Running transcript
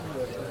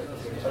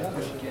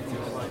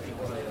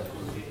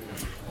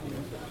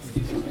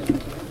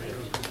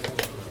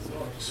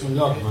بسم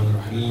الله الرحمن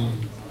الرحيم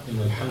إن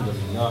الحمد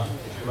لله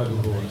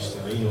نحمده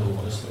ونستعينه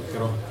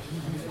ونستغفره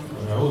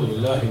ونعوذ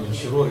بالله من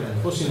شرور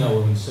أنفسنا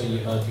ومن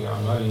سيئات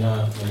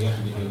أعمالنا من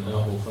يهده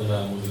الله فلا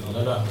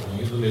مضل له ومن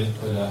يضلل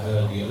فلا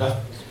هادي له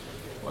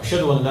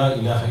وأشهد أن لا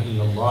إله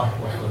إلا الله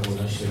وحده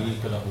لا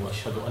شريك له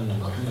وأشهد أن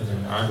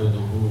محمدا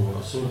عبده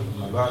ورسوله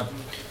أما بعد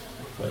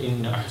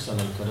فإن أحسن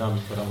الكلام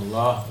كلام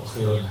الله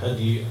وخير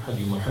الهدي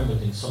هدي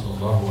محمد صلى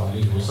الله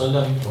عليه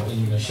وسلم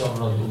وإن شر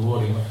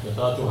الأمور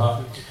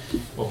محدثاتها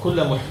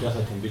وكل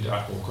محدثة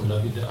بدعة وكل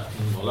بدعة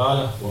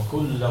ضلالة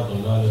وكل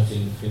ضلالة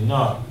في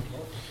النار.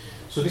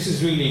 So this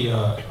is really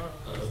a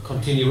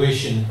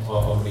continuation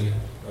of a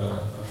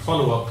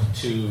follow-up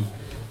to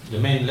the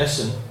main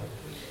lesson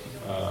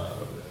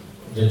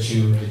that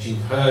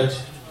you've heard,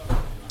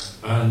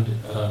 and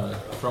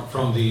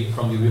from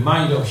the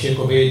reminder of Sheikh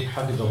Ubaid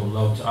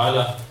Hafidhahullah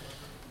Ta'ala,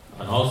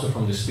 and also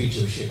from the speech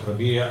of Sheikh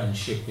Rabi' and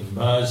Sheikh bin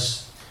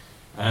Baz.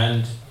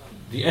 And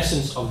the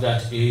essence of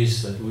that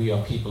is that we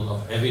are people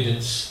of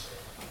evidence,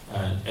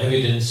 and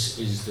evidence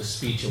is the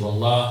speech of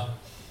Allah,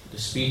 the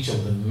speech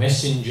of the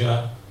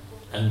Messenger,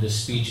 and the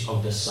speech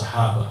of the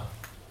Sahaba,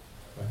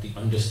 the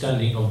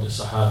understanding of the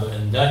Sahaba,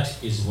 and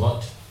that is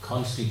what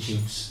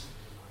constitutes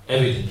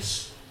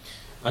evidence.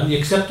 And the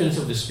acceptance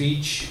of the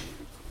speech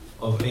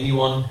of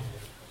anyone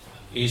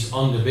is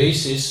on the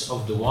basis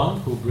of the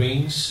one who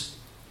brings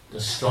the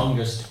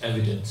strongest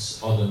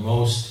evidence or the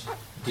most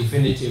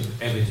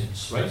definitive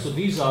evidence, right? So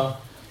these are,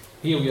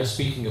 here we are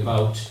speaking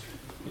about,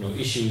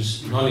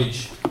 issues,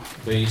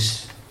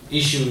 knowledge-based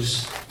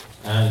issues,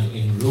 and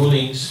in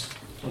rulings.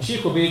 And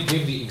Sheikh Ubaid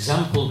gave the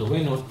example, the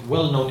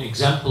well-known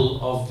example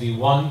of the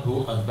one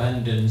who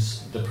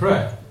abandons the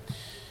prayer.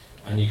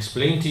 And he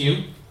explained to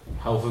you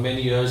how for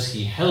many years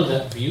he held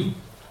that view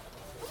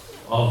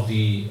of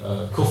the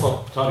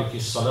kufr, tariq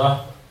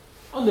salah,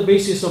 on the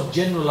basis of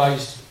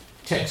generalized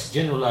text,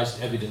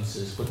 generalized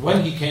evidences. But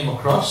when he came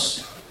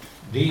across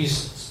these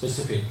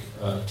specific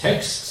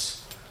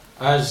texts,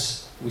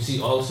 as we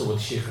see also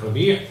with Sheikh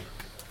Rabi',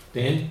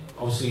 then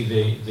obviously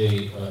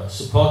they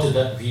supported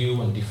that view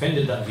and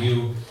defended that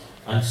view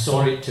and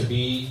saw it to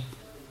be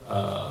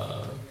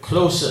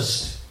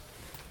closest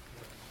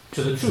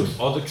to the truth,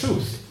 or the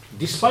truth,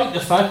 despite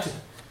the fact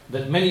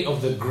that many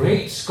of the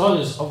great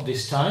scholars of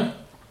this time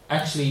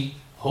actually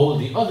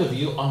hold the other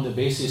view on the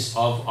basis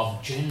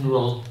of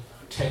general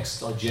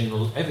text or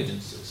general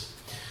evidences.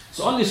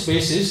 So on this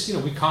basis,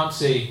 we can't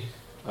say,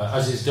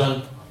 as is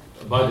done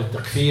by the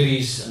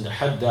takfiris and the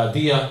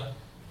haddadiyah,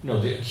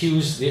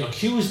 they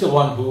accuse the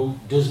one who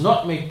does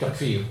not make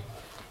takfir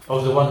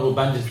of the one who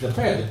abandons the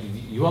prayer, that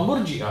you are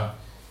murji'ah,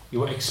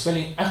 you are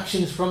expelling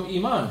actions from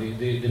iman.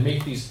 They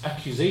make these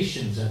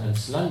accusations and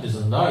slanders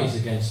and lies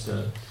against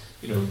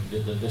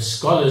the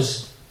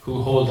scholars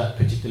who hold that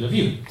particular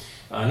view.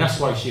 And that's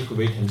why Sheikh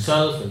Ubaid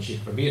himself and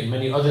Sheikh Rabi' and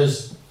many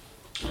others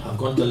have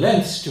gone to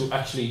lengths to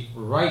actually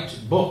write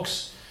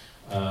books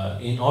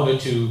in order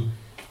to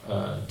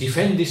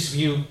defend this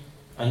view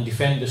and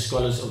defend the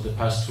scholars of the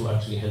past who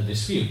actually held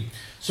this view.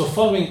 So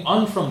following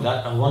on from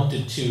that, I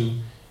wanted to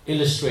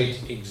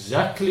illustrate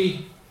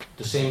exactly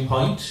the same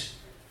point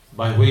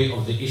by way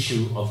of the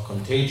issue of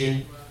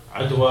contagion,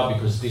 adwa,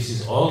 because this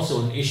is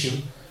also an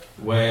issue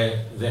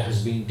where there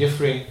has been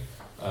differing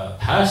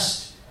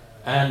past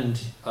and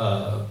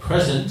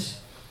present.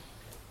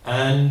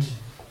 And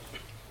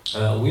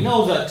we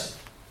know that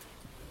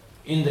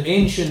in the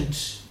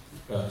ancient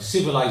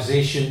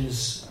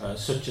civilizations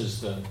such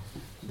as the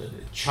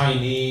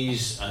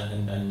Chinese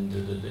and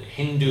the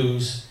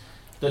Hindus,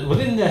 that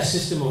within their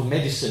system of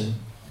medicine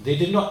they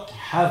did not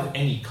have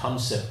any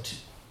concept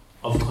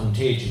of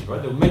contagion, right?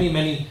 There were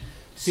many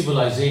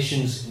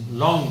civilizations,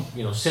 long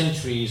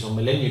centuries or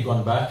millennia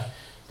gone back,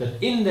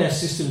 that in their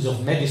systems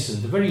of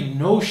medicine, the very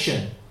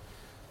notion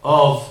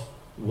of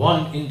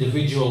one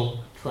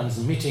individual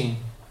transmitting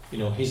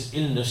his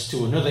illness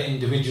to another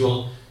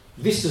individual,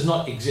 this does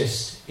not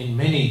exist in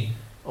many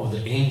of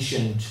the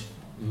ancient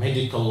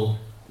medical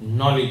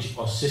knowledge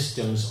or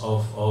systems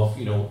of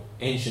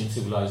ancient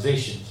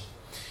civilizations.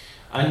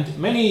 And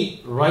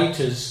many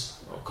writers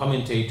or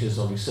commentators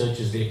or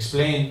researchers, they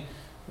explain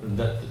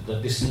that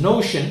this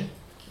notion,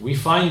 we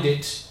find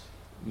it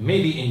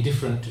maybe in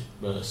different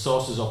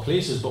sources or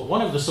places, but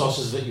one of the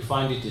sources that you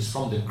find it is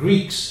from the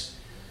Greeks,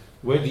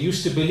 where they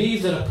used to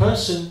believe that a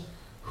person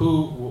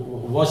who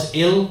was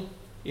ill,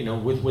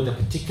 with a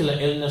particular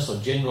illness or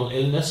general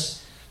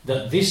illness,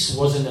 that this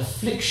was an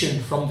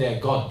affliction from their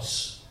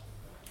gods.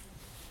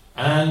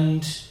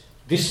 And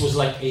this was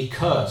like a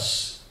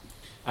curse.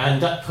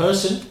 And that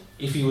person,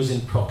 if he was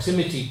in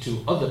proximity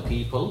to other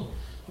people,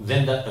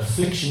 then that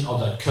affliction or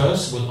that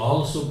curse will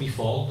also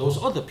befall those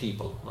other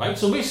people, right?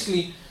 So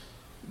basically,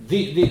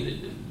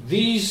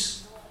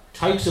 these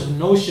types of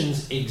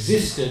notions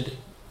existed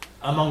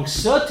among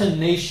certain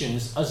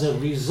nations, as a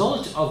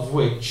result of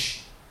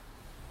which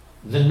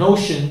the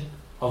notion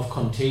of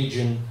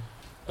contagion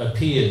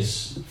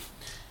appears.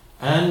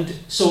 And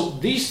so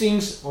these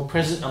things were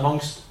present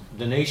amongst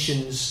the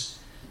nations,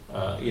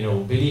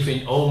 belief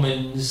in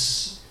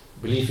omens,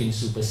 belief in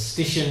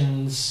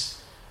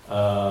superstitions,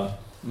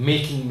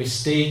 making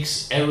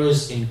mistakes,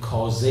 errors in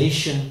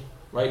causation,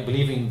 right?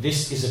 Believing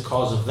this is a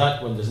cause of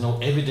that when there's no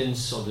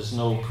evidence or there's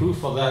no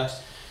proof of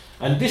that.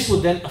 And this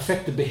would then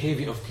affect the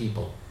behavior of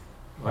people,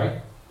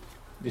 right?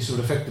 This would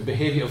affect the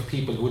behavior of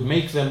people. It would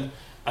make them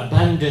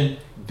abandon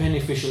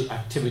beneficial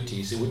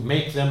activities. It would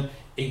make them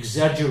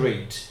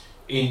exaggerate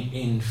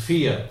in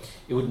fear.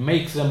 It would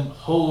make them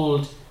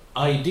hold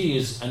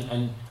ideas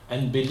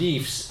and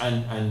beliefs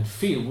and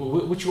fear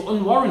which were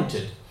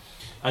unwarranted.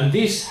 And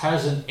this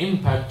has an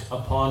impact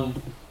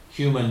upon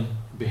human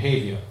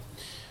behavior.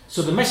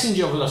 So the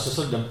Messenger of Allah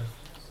ﷺ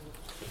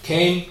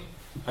came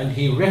and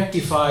he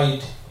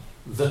rectified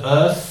the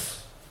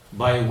earth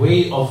by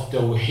way of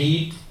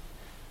Tawheed,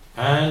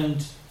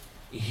 and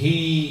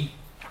he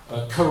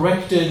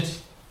corrected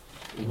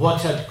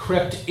what had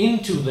crept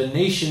into the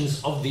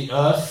nations of the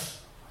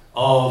earth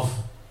of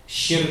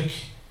shirk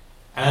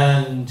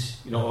and,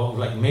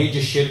 like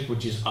major shirk,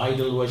 which is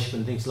idol worship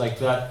and things like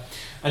that,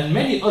 and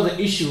many other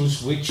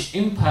issues which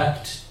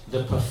impact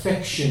the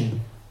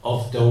perfection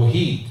of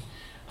Tawheed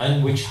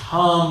and which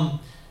harm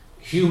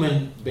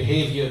human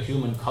behavior,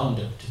 human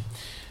conduct.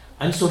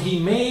 And so he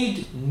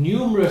made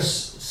numerous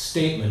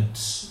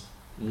statements,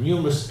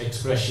 numerous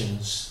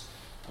expressions,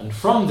 and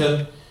from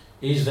them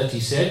is that he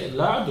said,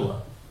 La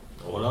adwa,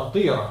 wa la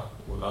tira,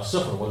 wa la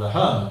safar, wa la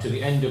ham, to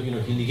the end of, he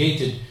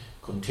negated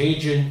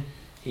contagion,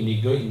 he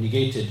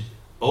negated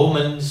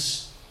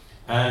omens,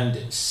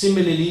 and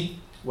similarly,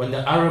 when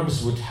the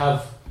Arabs would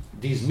have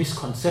these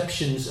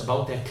misconceptions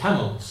about their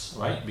camels,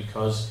 right,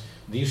 because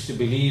they used to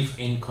believe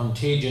in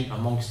contagion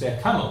amongst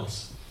their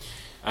camels.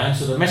 And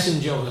so the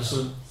Messenger of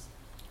Allah,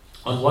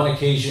 on one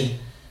occasion,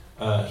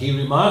 he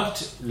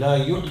remarked, La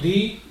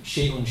yu'di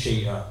shay'un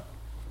shay'a.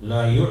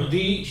 La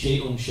yu'di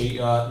shay'un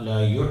shay'a.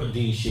 La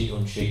yu'di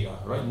shay'un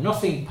shay'a. Right?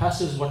 Nothing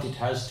passes what it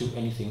has to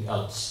anything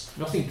else.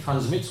 Nothing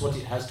transmits what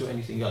it has to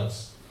anything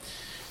else.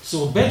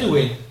 So a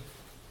Bedouin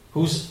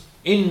who's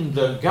in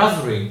the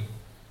gathering,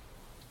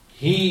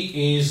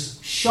 he is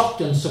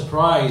shocked and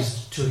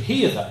surprised to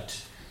hear that,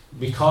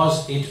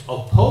 because it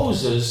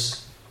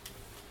opposes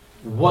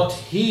what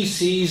he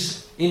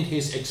sees in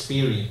his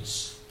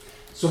experience.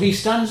 So he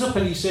stands up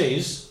and he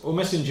says, O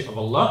Messenger of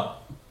Allah,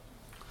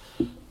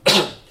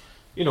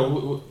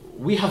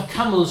 we have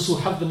camels who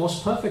have the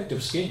most perfect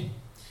of skin.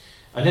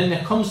 And then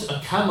there comes a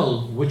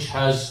camel which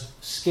has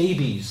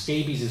scabies.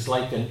 Scabies is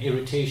like an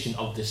irritation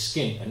of the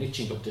skin, an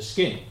itching of the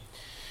skin.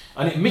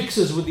 And it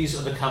mixes with these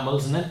other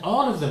camels, and then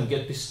all of them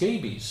get the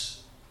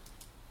scabies.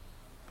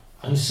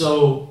 And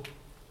so,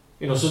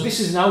 so this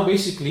is now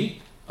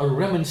basically a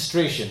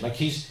remonstration. Like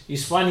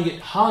he's finding it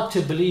hard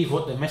to believe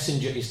what the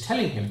Messenger is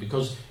telling him,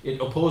 because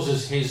it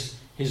opposes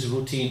his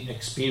routine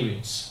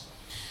experience.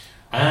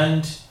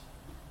 And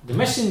the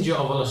Messenger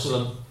of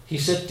Allah, he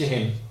said to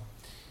him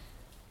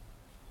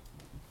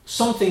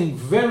something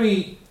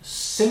very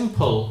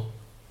simple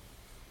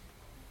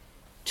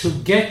to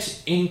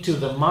get into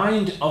the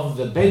mind of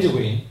the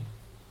Bedouin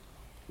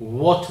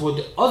what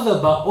would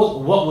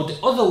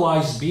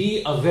otherwise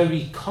be a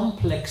very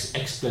complex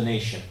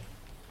explanation.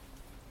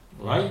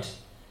 Right?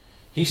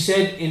 He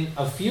said in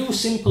a few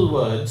simple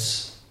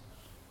words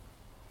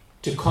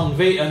to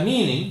convey a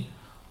meaning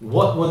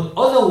what would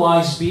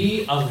otherwise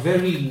be a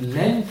very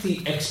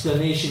lengthy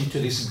explanation to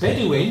this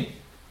Bedouin,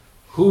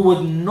 who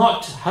would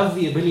not have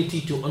the ability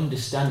to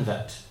understand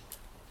that.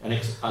 And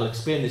I'll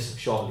explain this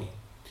shortly.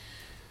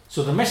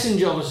 So the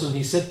Messenger of Allah,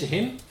 he said to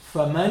him,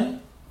 فَمَنْ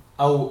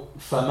أَوْ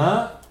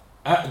فَمَا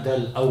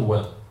أَعْدَى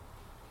الْأَوَّلِ.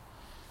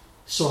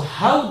 So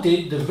how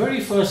did the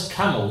very first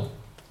camel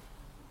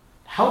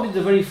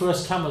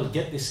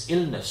get this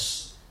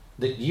illness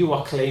that you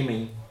are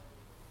claiming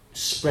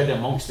spread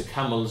amongst the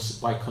camels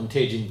by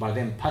contagion, by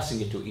them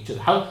passing it to each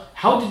other?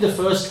 How did the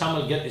first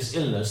camel get this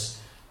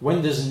illness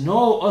when there's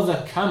no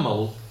other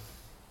camel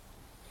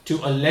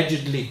to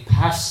allegedly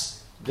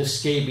pass the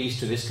scabies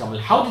to this camel?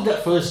 How did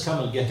that first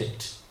camel get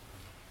it?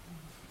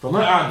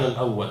 فَمَا أَعْدَى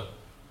الْأَوَّلِ.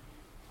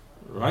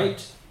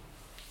 Right?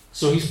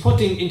 So he's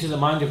putting into the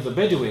mind of the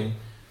Bedouin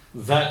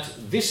that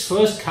this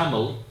first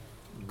camel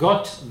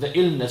got the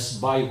illness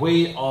by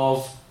way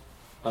of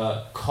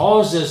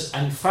causes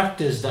and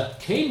factors that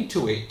came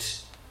to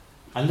it,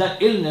 and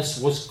that illness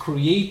was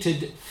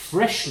created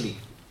freshly,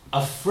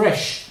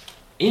 afresh,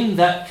 in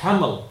that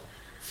camel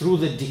through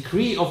the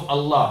decree of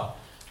Allah,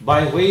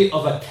 by way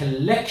of a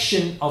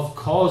collection of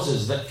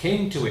causes that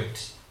came to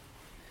it.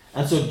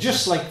 And so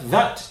just like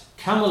that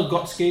camel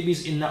got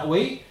scabies in that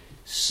way,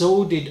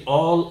 so did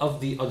all of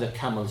the other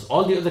camels.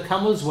 All the other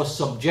camels were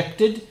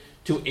subjected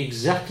to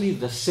exactly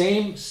the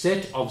same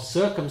set of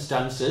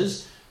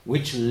circumstances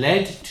which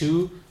led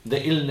to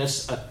the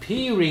illness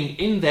appearing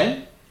in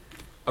them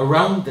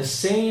around the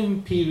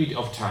same period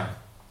of time.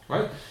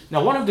 Right?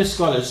 Now one of the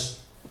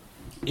scholars,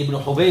 Ibn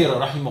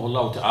Hubayra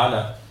rahimahullah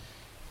ta'ala,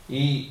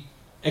 he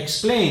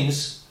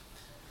explains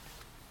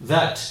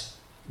that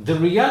the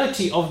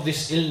reality of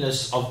this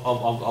illness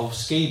of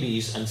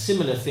scabies and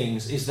similar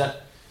things is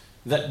that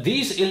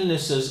these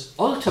illnesses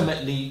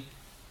ultimately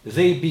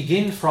they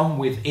begin from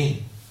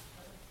within.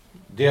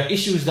 They are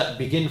issues that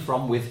begin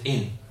from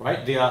within,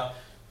 right? They are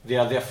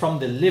from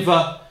the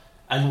liver,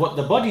 and what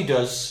the body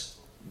does.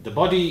 The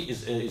body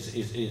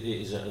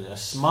is a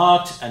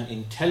smart and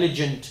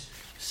intelligent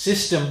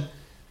system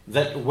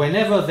that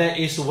whenever,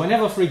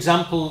 for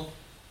example,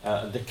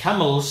 the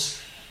camels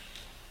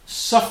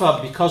suffer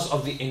because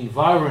of the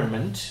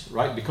environment,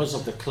 right? Because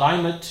of the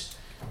climate,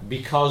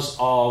 because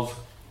of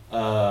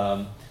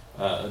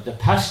the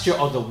pasture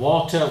or the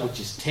water which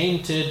is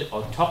tainted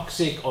or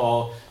toxic,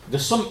 or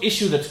there's some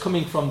issue that's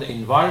coming from the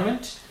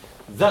environment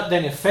that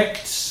then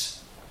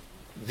affects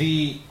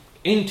the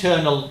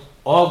internal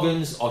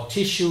organs or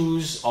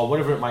tissues or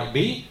whatever it might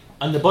be,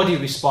 and the body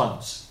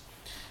responds.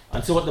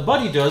 And so what the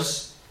body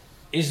does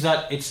is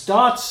that it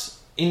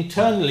starts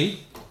internally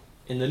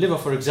in the liver,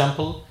 for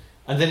example,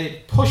 and then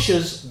it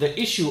pushes the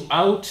issue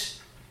out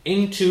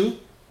into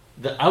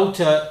the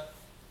outer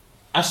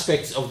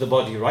aspects of the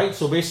body, right?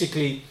 So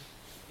basically,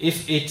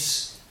 if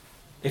it's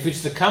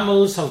the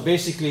camels have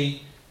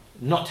basically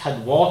not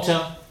had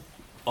water,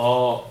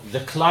 or the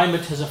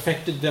climate has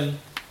affected them,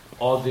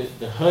 or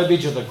the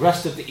herbage or the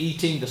grass that they're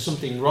eating, there's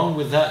something wrong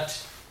with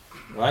that,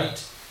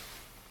 right?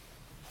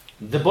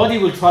 The body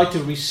will try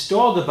to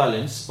restore the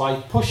balance by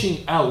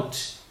pushing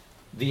out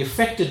the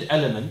affected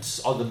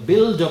elements or the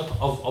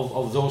build-up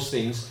of those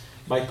things,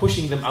 by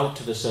pushing them out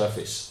to the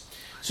surface.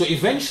 So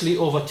eventually,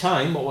 over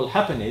time, what will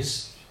happen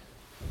is,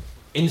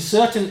 in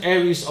certain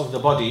areas of the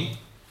body,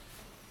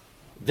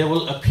 there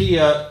will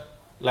appear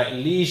like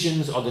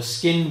lesions, or the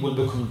skin will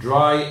become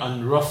dry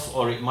and rough,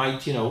 or it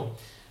might,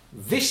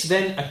 this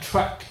then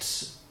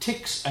attracts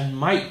ticks and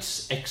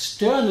mites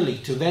externally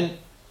to then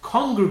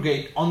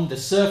congregate on the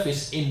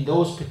surface in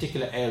those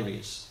particular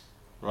areas,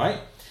 right?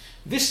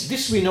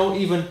 This we know,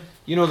 even,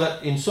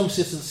 that in some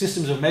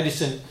systems of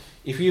medicine,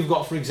 if you've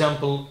got, for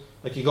example,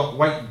 like you got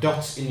white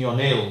dots in your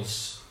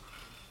nails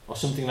or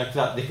something like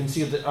that, they can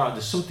see that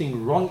there's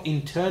something wrong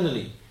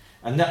internally,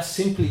 and that's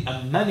simply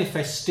a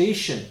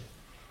manifestation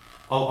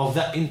of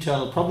that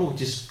internal problem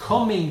which is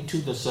coming to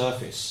the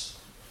surface,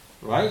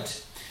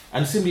 right?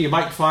 And simply you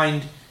might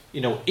find,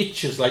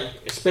 itches, like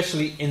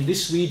especially in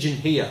this region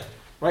here,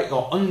 right,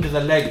 or under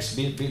the legs,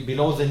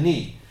 below the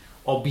knee,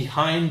 or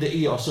behind the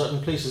ear, or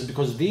certain places,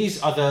 because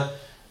these are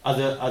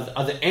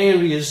the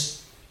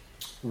areas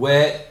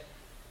where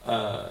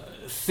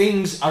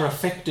things are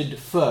affected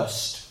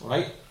first,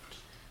 right?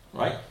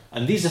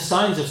 And these are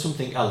signs of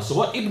something else. So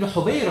what Ibn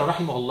Hubayra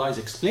rahimahullah is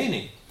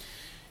explaining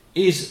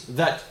is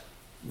that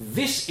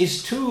this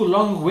is too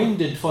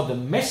long-winded for the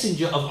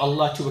Messenger of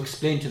Allah to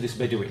explain to this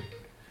Bedouin,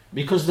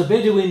 because the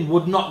Bedouin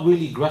would not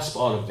really grasp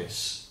all of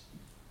this.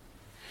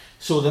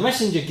 So the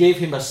Messenger gave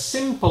him a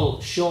simple,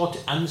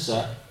 short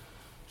answer.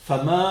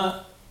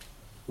 فَمَا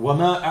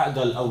وَمَا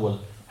أَعْدَى الْأَوَّلِ.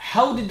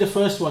 How did the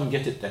first one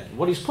get it then?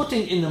 What he's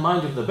putting in the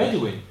mind of the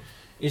Bedouin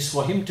is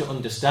for him to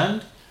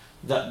understand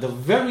that the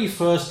very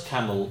first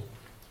camel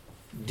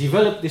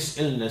developed this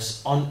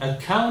illness on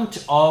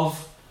account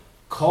of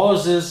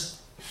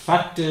causes,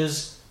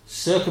 factors,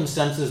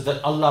 circumstances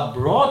that Allah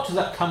brought to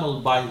that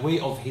camel by way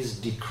of His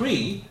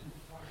decree,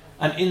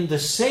 and in the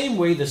same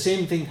way, the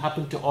same thing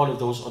happened to all of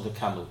those other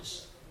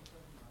camels.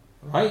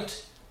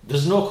 Right?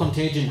 There's no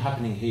contagion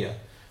happening here.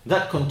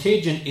 That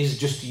contagion is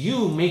just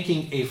you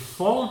making a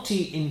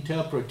faulty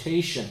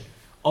interpretation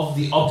of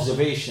the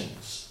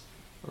observations.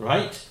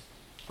 Right?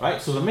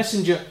 So the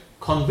Messenger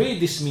conveyed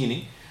this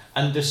meaning,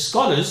 and the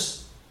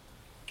scholars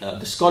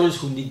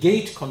who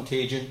negate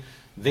contagion,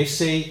 they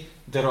say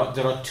there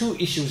are two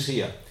issues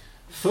here.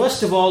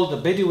 First of all, the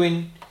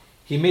Bedouin,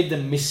 he made the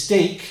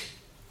mistake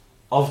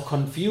of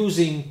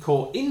confusing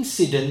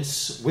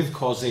coincidence with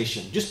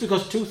causation. Just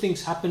because two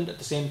things happened at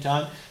the same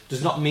time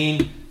does not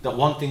mean that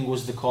one thing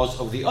was the cause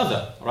of the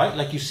other, right?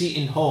 Like you see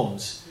in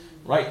homes,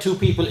 right? Two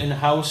people in a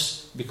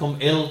house become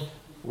ill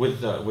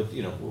with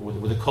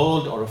a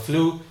cold or a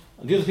flu,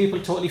 and the other people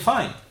are totally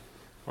fine,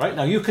 right?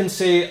 Now you can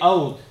say,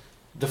 oh,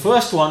 the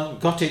first one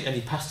got it and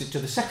he passed it to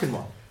the second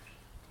one.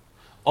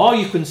 Or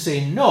you can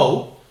say,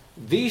 no,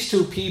 these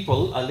two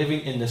people are living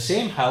in the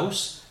same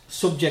house,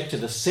 subject to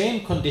the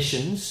same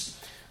conditions,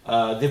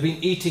 they've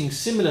been eating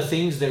similar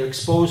things, they're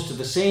exposed to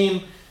the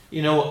same,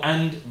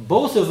 and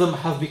both of them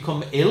have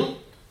become ill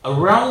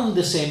around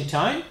the same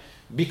time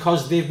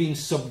because they've been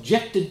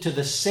subjected to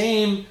the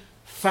same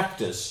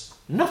factors.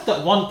 Not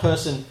that one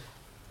person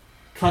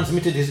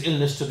transmitted his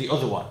illness to the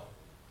other one,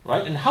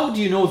 right? And how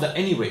do you know that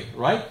anyway,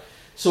 right?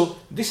 So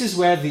this is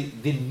where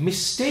the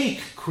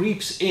mistake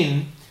creeps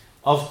in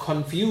of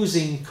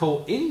confusing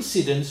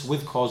coincidence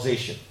with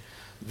causation.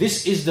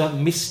 This is the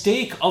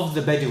mistake of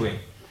the Bedouin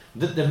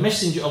that the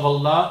Messenger of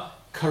Allah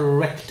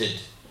corrected,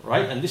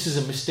 right? And this is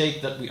a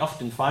mistake that we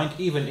often find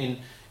even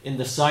in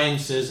the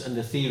sciences and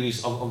the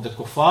theories of the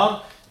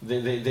kuffar.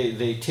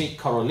 They take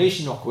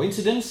correlation or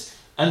coincidence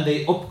and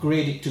they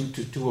upgrade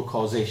it to a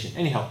causation.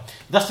 Anyhow,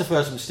 that's the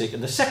first mistake.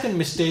 And the second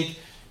mistake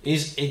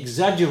is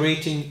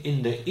exaggerating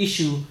in the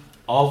issue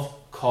of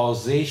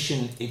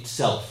causation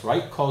itself,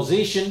 right?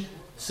 Causation,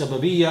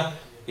 sababiyya,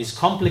 is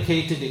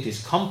complicated, it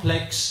is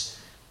complex,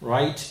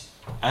 right?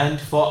 And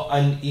for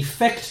an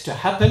effect to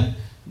happen,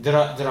 there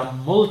are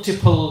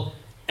multiple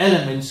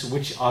elements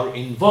which are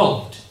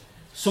involved.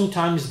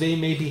 Sometimes they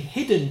may be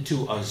hidden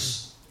to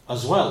us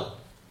as well,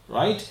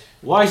 right?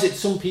 Why is it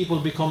some people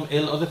become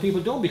ill, other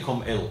people don't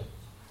become ill,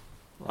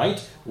 right?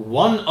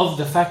 One of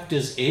the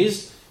factors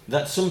is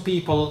that some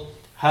people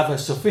have a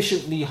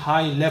sufficiently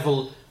high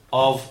level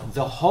of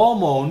the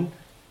hormone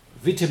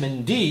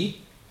vitamin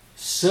D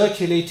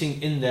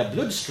circulating in their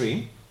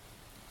bloodstream,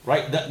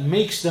 right, that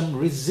makes them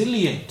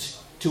resilient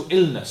to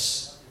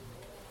illness,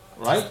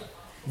 right?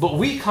 But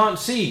we can't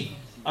see,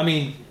 I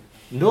mean,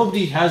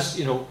 nobody has,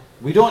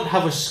 we don't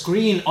have a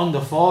screen on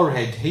the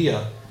forehead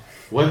here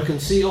where we can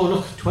see, oh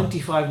look,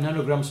 25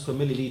 nanograms per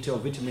milliliter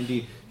of vitamin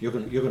D, you're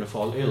going to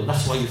fall ill.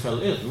 That's why you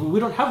fell ill. We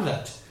don't have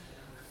that,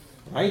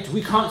 right?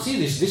 We can't see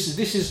this.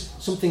 This is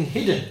something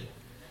hidden.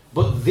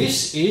 But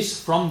this is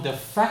from the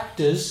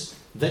factors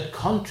that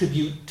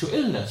contribute to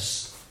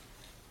illness,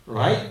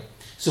 right?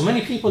 So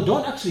many people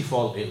don't actually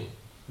fall ill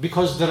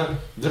because there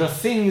are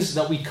things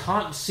that we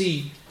can't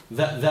see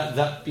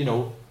that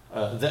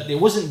it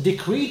wasn't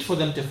decreed for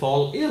them to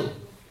fall ill,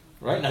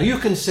 right? Now you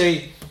can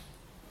say,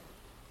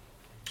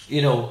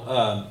 you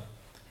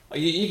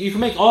can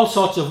make all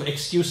sorts of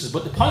excuses,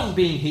 but the point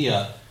being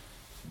here,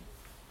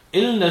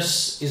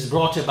 illness is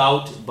brought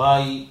about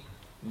by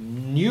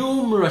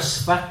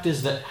numerous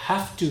factors that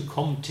have to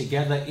come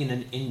together in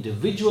an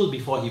individual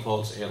before he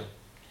falls ill.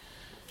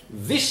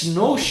 This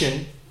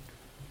notion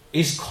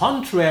is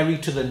contrary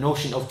to the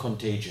notion of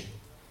contagion,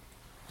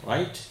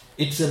 right?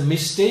 It's a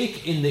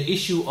mistake in the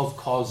issue of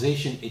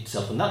causation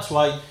itself, and that's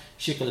why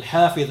Sheikh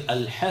Al-Hafidh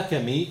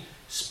Al-Hakami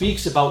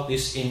speaks about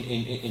this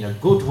in a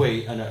good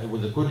way and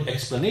with a good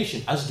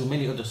explanation, as do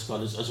many other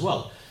scholars as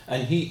well.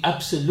 And he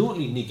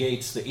absolutely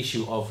negates the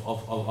issue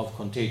of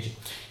contagion.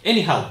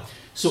 Anyhow,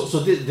 so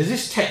there's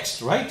this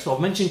text, right? So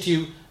I've mentioned to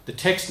you the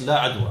text La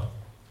Adwa.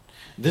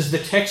 There's the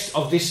text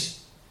of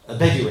this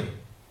Bedouin.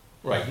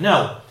 Right,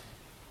 now,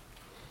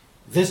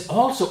 there's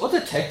also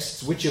other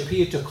texts which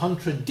appear to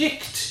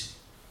contradict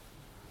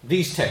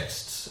these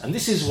texts. And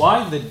this is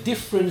why the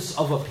difference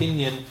of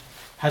opinion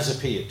has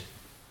appeared.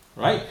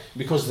 Right?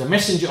 Because the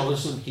Messenger of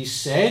Allah, he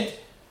said,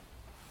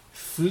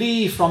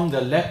 flee from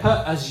the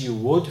leper as you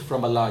would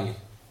from a lion.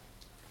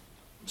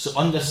 So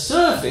on the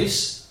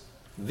surface,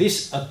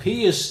 this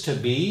appears to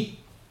be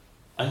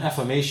an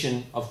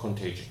affirmation of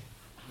contagion.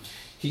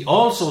 He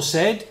also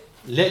said,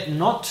 let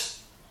not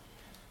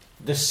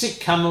the sick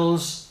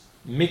camels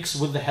mix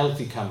with the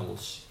healthy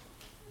camels.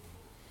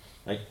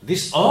 Right?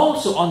 This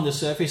also on the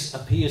surface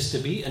appears to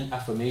be an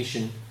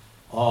affirmation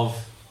of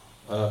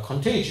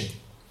contagion.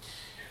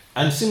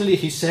 And similarly,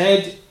 he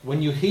said,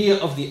 when you hear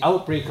of the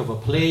outbreak of a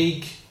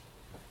plague,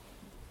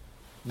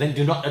 then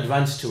do not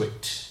advance to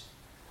it.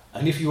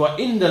 And if you are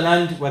in the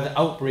land where the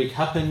outbreak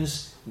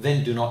happens,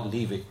 then do not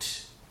leave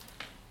it.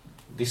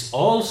 This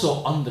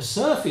also on the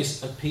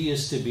surface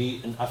appears to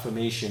be an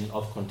affirmation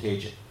of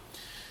contagion.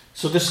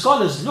 So the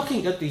scholars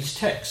looking at these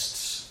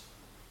texts,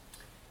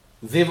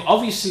 they've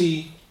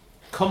obviously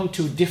come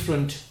to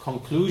different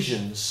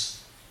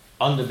conclusions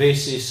on the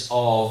basis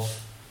of,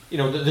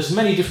 there's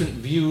many different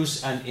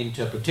views and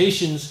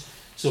interpretations.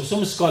 So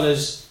some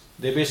scholars,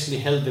 they basically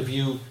held the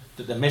view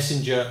that the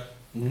Messenger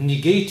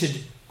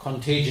negated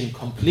contagion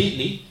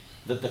completely,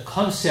 that the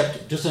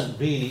concept doesn't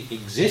really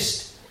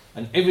exist,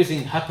 and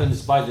everything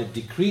happens by the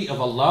decree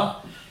of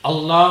Allah.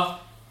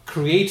 Allah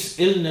creates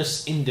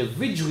illness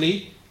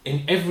individually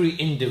in every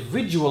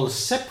individual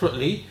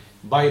separately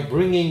by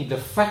bringing the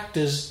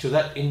factors to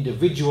that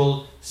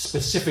individual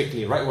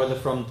specifically, right? Whether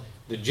from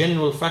the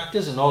general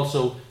factors and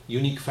also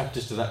unique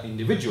factors to that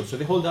individual. So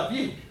they hold that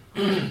view.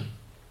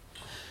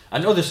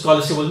 And other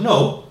scholars say, well,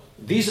 no,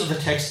 these other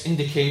texts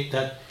indicate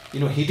that,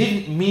 he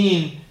didn't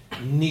mean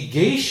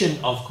negation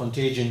of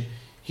contagion.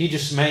 He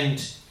just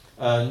meant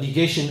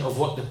negation of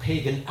what the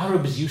pagan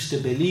Arabs used to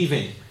believe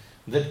in,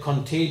 that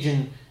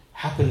contagion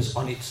happens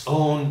on its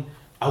own,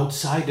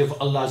 outside of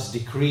Allah's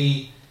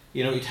decree.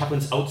 It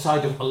happens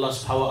outside of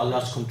Allah's power,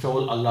 Allah's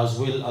control, Allah's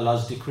will,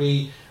 Allah's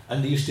decree,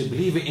 and they used to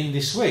believe it in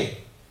this way.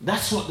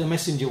 That's what the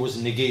Messenger was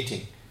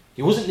negating.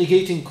 He wasn't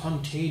negating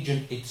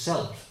contagion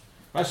itself.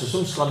 Right? So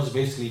some scholars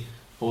basically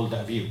hold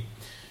that view.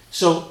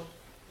 So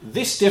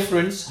this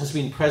difference has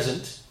been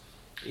present,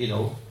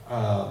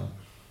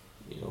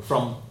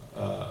 from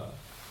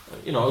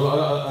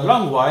a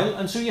long while,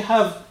 and so you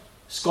have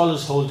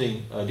scholars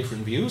holding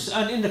different views.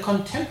 And in the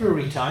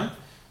contemporary time,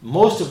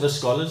 most of the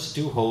scholars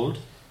do hold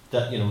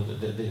that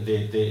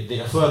they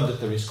affirm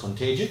that there is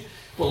contagion.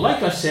 But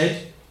like I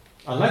said,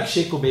 and like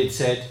Sheikh Ubaid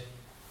said,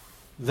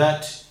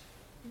 that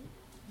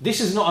this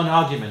is not an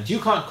argument. You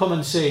can't come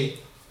and say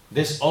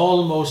there's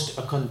almost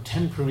a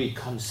contemporary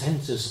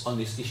consensus on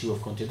this issue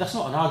of contagion. That's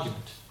not an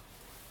argument.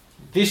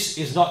 This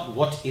is not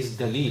what is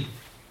daleel,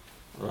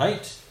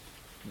 right?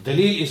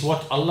 Daleel is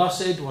what Allah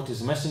said, what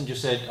His Messenger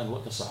said, and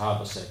what the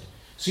Sahaba said.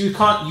 So you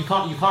can't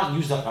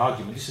use that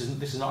argument. This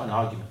is not an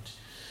argument.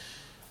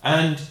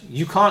 And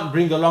you can't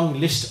bring a long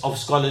list of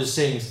scholars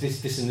saying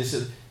this, and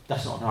this.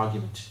 That's not an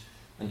argument.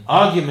 An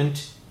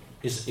argument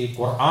is a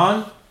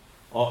Quran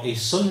or a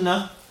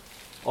Sunnah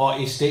or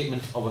a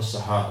statement of a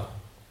Sahaba.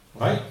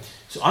 Right?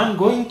 So I'm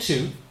going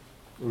to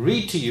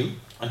read to you,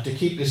 and to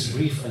keep this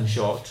brief and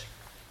short,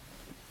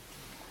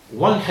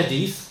 one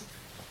hadith,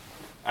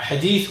 a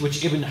hadith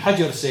which Ibn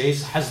Hajar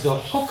says has the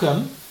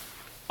hukam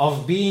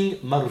of being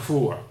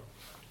marfu',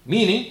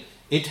 meaning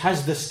it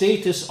has the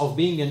status of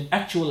being an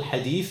actual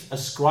hadith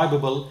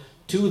ascribable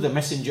to the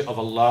Messenger of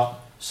Allah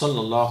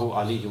sallallahu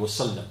alaihi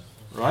wasallam.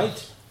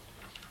 Right?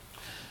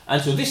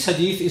 And so this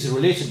hadith is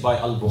related by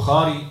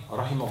Al-Bukhari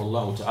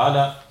rahimahullah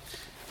ta'ala,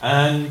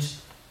 and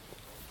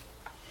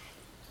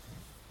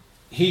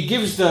he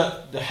gives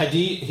the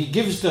hadith, he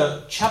gives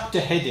the chapter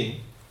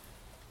heading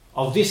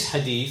of this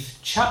hadith,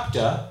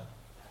 chapter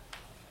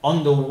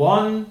on the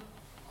one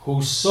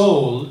who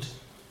sold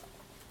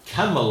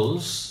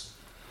camels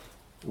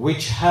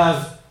which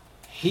have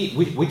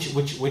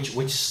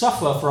which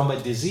suffer from a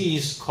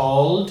disease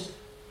called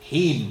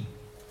heme,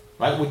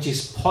 right, which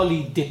is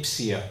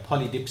polydipsia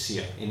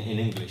in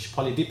English,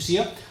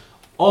 polydipsia,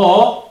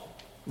 or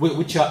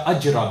which are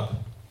ajrab,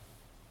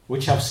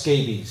 which have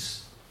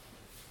scabies,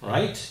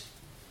 right?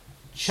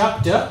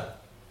 Chapter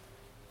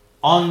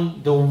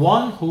on the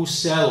one who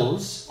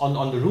sells,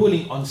 on the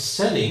ruling on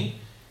selling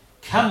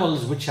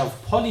camels which have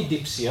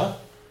polydipsia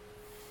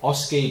or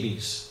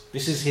scabies.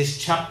 This is his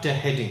chapter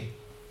heading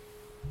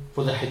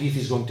for the hadith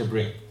he's going to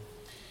bring.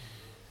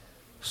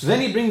 So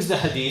then he brings the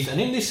hadith, and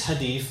in this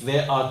hadith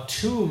there are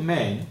two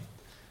men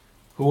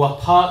who are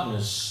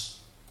partners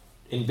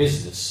in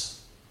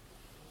business.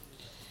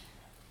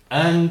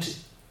 And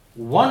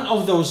one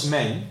of those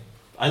men,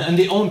 and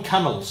they own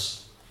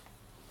camels,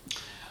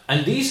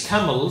 and these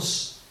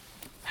camels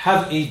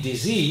have a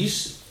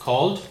disease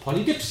called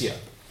polydipsia,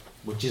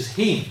 which is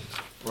heme,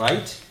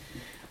 right?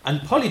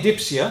 And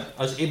polydipsia,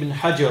 as Ibn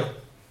Hajar,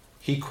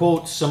 he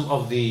quotes some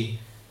of the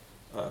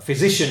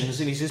physicians,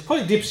 and he says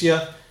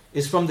polydipsia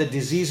is from the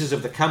diseases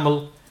of the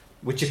camel,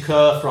 which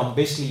occur from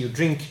basically you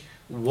drink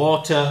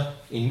water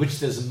in which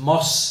there's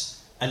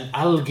moss and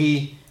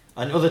algae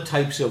and other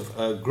types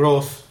of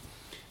growth.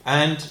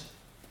 And,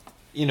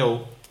 you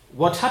know,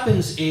 what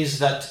happens is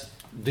that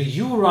the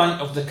urine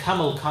of the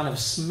camel kind of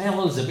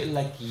smells a bit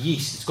like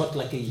yeast. It's got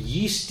like a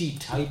yeasty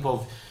type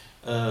of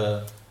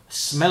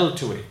smell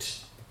to it,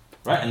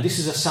 right? And this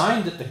is a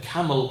sign that the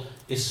camel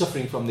is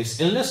suffering from this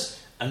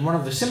illness. And one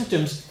of the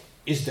symptoms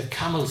is the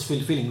camel's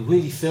feeling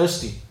really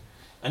thirsty.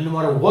 And no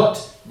matter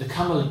what the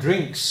camel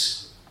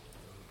drinks,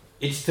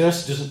 its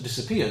thirst doesn't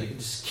disappear. It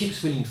just keeps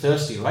feeling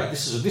thirsty, right?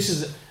 This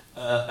is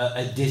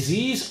a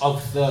disease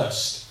of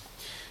thirst.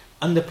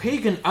 And the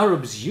pagan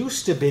Arabs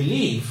used to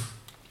believe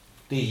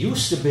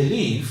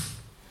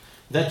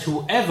that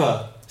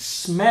whoever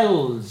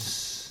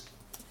smells,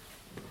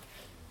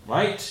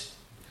 right,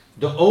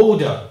 the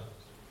odor,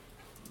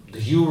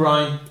 the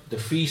urine, the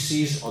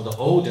feces, or the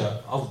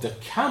odor of the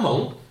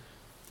camel,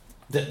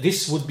 that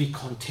this would be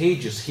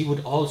contagious. He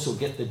would also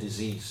get the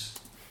disease.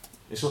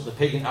 It's what the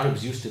pagan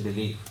Arabs used to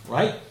believe,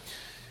 right?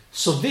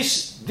 So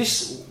this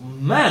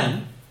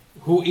man,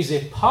 who is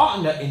a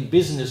partner in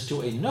business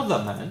to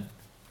another man,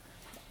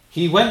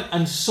 he went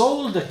and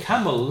sold the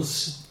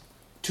camels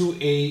to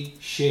a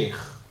sheikh.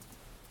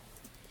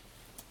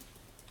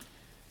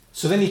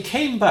 So then he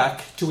came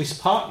back to his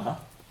partner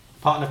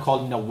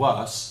called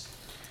Nawas,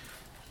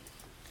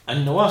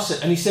 and Nawas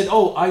said, and he said,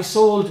 "Oh, I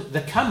sold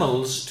the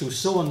camels to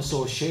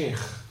so-and-so sheikh."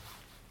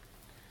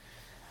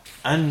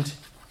 And,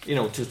 you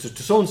know, to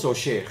so-and-so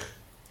sheikh.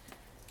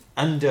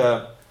 And,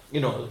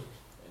 you know,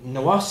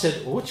 Nawas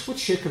said, which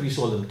sheikh have you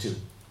sold them to?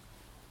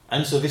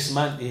 And so this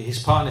man, his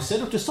partner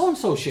said, "Oh, to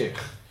so-and-so sheikh."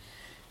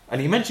 And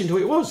he mentioned who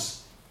it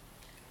was.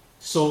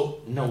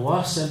 So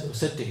Nawas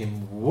said to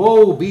him,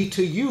 "Woe be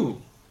to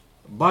you.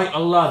 By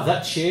Allah,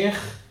 that sheikh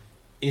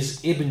is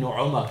Ibn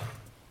Umar,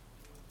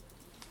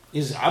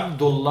 is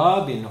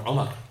Abdullah bin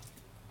Umar."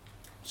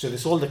 So they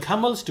sold the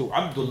camels to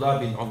Abdullah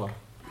bin Umar.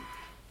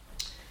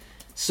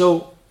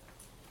 So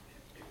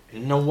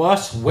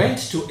Nawas went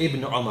to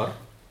Ibn Umar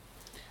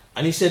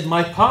and he said,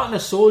 "My partner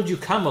sold you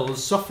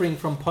camels suffering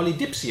from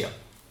polydipsia.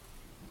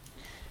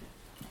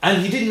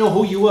 And he didn't know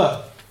who you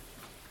were."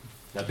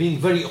 They're being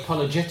very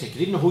apologetic. He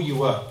didn't know who you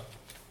were.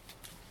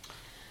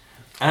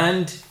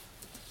 And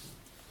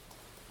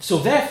so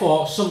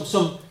therefore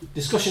some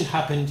discussion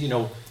happened, you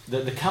know,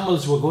 the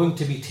camels were going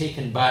to be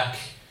taken back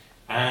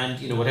and,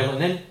 you know, whatever.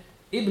 And then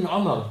Ibn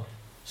Umar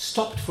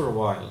stopped for a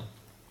while.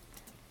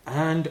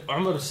 And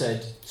Umar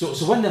said, so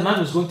when the man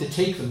was going to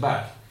take them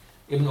back,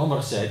 Ibn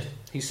Umar said,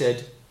 he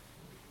said,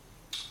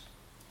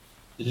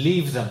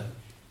 "Leave them.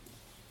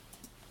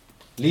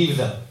 Leave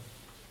them."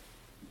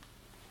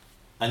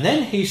 And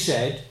then he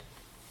said,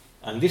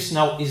 and this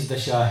now is the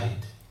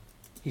shahid,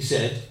 he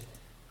said,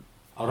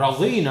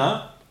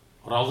 "Radina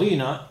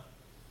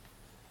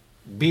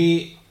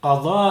bi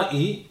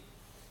qada'i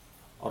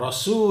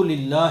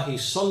Rasulillahi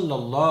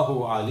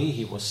sallallahu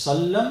alayhi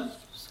wasallam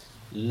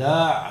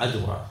la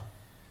adwa."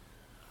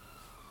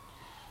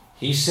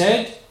 He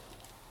said,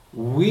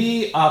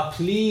 "We are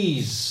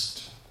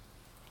pleased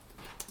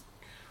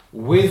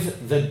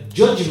with the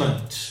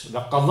judgment,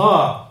 the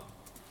qada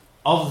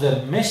of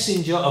the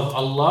Messenger of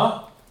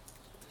Allah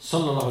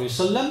sallallahu alaihi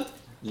wasallam,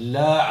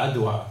 la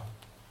adwa.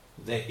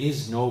 There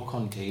is no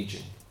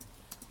contagion.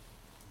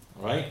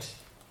 Right?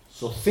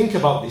 So think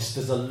about this.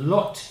 There's a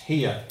lot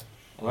here.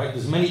 Right?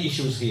 There's many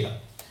issues here.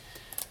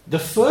 The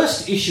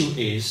first issue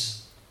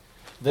is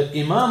that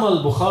Imam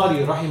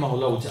al-Bukhari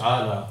rahimahullah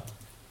ta'ala,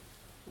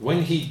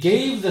 when he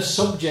gave the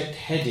subject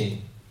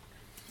heading,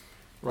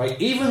 right,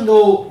 even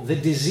though the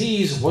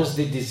disease was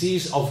the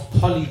disease of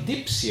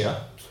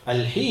polydipsia,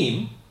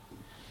 al-him,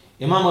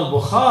 Imam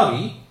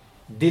al-Bukhari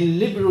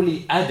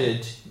deliberately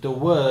added the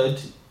word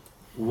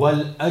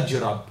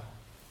wal-ajrab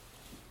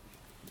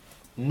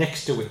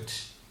next to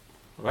it.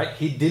 Right?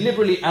 He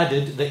deliberately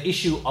added the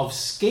issue of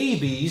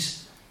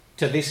scabies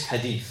to this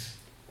hadith.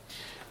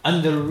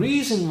 And the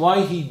reason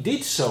why he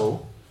did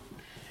so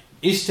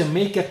is to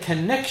make a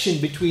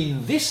connection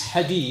between this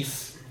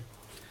hadith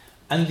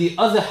and the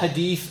other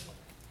hadith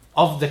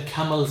of the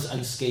camels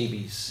and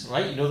scabies.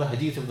 Right? You know the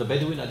hadith of the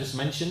Bedouin I just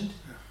mentioned?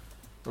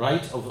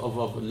 Right? Of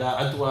la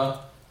adwa,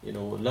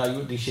 la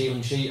yu'di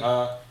shay'un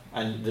shay'a,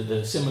 and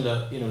the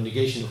similar,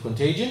 negation of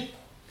contagion.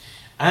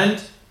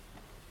 And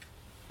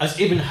as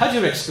Ibn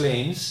Hajar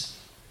explains,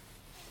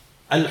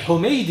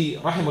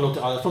 Al-Humaydi rahimahullah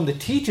ta'ala, from the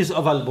teachers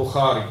of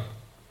Al-Bukhari,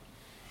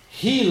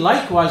 he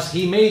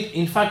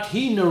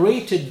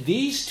narrated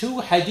these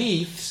two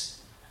hadiths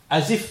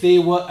as if they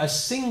were a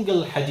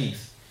single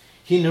hadith.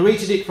 He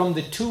narrated it from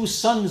the two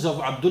sons of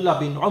Abdullah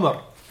bin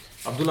Umar.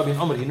 He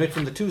narrated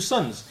from the two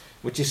sons,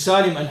 which is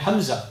Salim and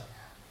Hamza.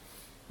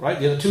 Right?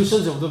 They are the two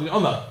sons of Abdullah bin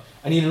Umar.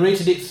 And he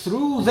narrated it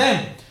through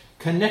them,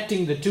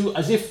 connecting the two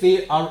as if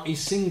they are a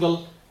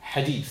single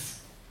hadith.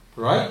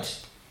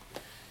 Right?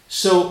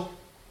 So,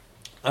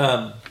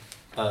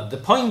 the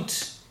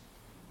point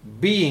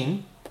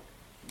being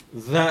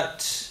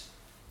that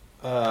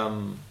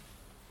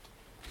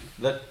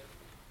that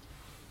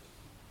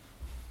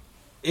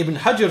Ibn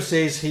Hajar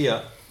says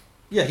here,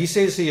 he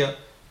says here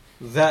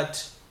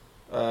that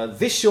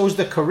this shows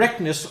the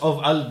correctness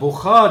of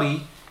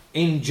Al-Bukhari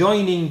in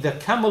joining the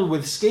camel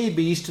with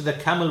scabies to the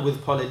camel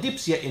with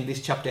polydipsia in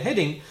this chapter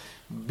heading,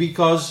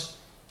 because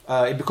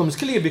it becomes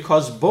clear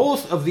because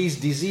both of these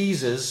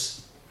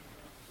diseases,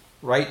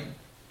 right,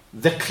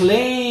 the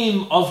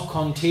claim of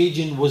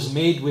contagion was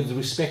made with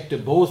respect to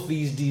both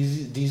these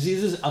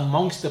diseases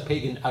amongst the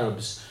pagan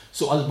Arabs.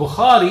 So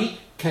Al-Bukhari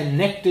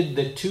connected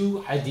the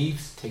two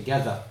hadiths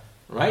together,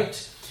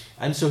 right?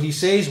 And so he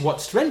says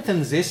what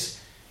strengthens this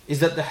is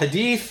that the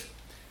hadith,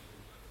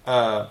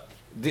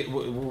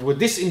 with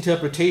this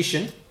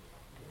interpretation,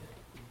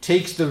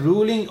 takes the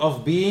ruling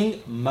of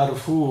being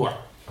marfu'.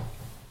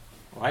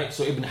 Right?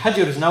 So Ibn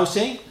Hajar is now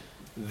saying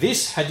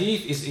this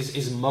hadith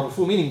is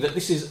marfu', meaning that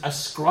this is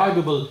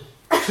ascribable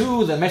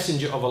to the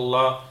Messenger of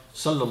Allah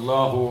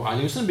sallallahu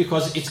alaihi wasallam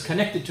because it's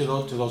connected to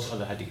those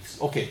other hadiths.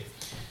 Okay.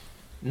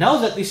 Now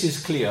that this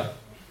is clear,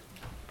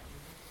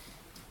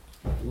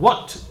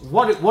 what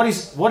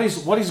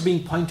is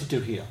being pointed to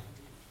here?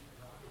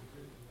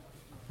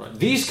 Right.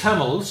 These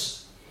camels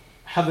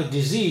have a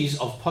disease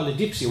of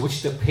polydipsia,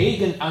 which the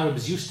pagan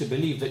Arabs used to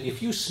believe that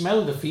if you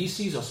smell the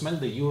feces or smell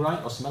the urine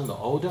or smell the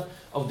odor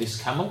of this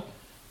camel,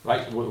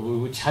 right,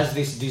 which has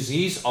this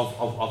disease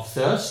of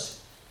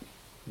thirst,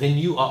 then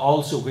you are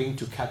also going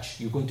to catch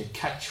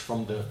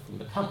from the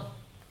camel.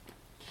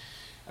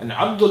 And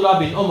Abdullah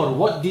bin Umar,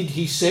 what did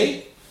he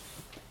say?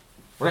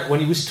 Right, when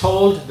he was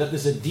told that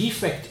there's a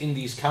defect in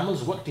these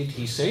camels, what did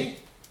he say?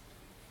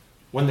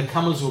 When the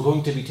camels were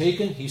going to be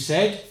taken, he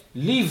said,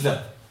 leave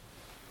them.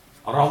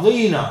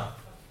 Radina,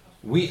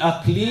 we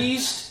are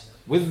pleased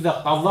with the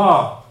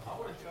qada,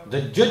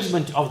 the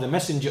judgment of the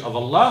Messenger of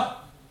Allah.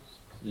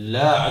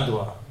 La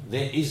adwa,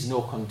 there is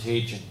no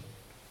contagion.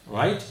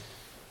 Right?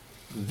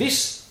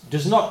 This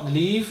does not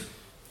leave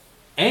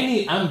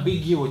any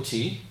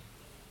ambiguity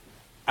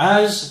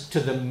as to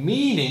the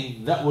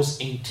meaning that was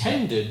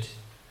intended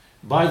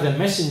by the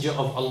Messenger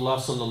of Allah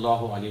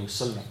sallallahu alaihi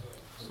wasallam.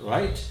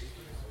 Right?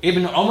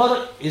 Ibn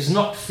Umar is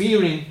not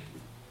fearing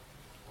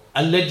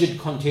alleged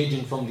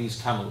contagion from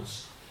these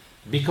camels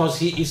because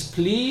he is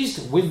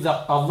pleased with the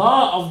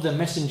qada of the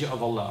Messenger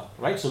of Allah.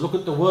 Right? So look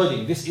at the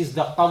wording. This is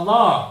the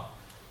qada.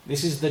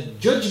 This is the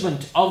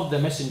judgment of the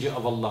Messenger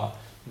of Allah.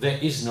 There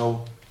is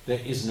no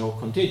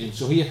contagion.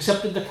 So he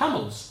accepted the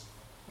camels.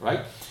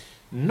 Right?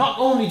 Not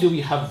only do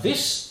we have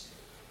this,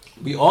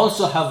 we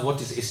also have what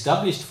is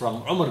established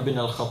from Umar bin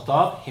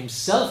al-Khattab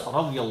himself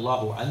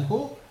radiyallahu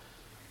anhu,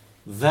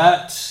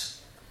 that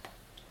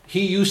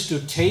he used to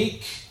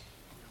take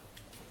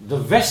the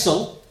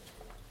vessel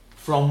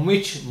from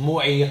which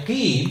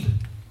Mu'ayqib,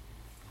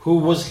 who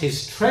was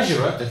his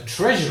treasurer,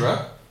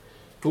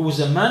 who was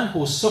a man who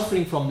was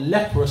suffering from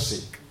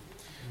leprosy,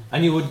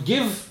 and he would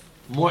give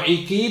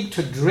Mu'ayqib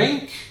to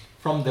drink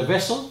from the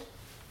vessel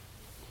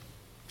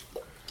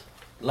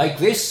like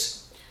this.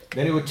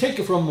 Then he would take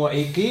it from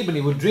Mu'ayqib and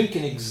he would drink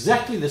in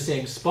exactly the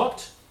same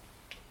spot,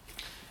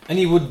 and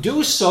he would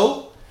do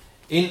so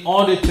in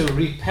order to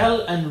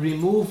repel and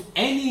remove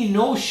any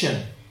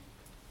notion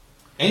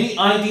any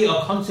idea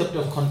or concept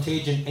of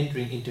contagion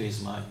entering into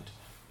his mind.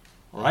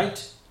 Right?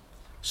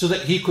 So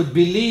that he could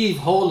believe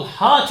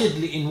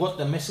wholeheartedly in what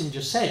the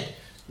messenger said.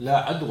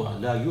 La adwa,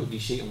 la yu'di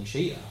shay'un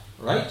shay'a.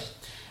 Right?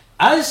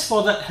 As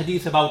for that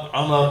hadith about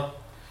Umar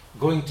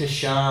going to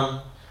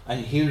Sham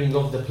and hearing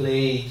of the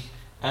plague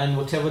and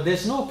whatever,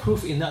 there's no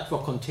proof in that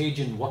for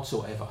contagion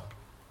whatsoever.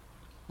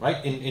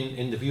 Right?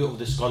 In the view of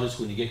the scholars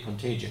who negate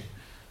contagion.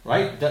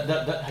 Right?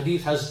 That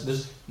hadith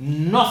there's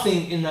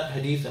nothing in that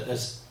hadith that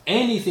has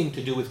anything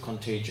to do with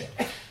contagion.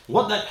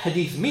 What that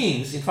hadith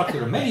means, in fact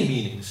there are many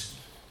meanings,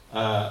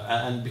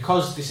 and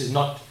because this is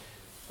not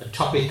a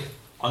topic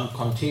on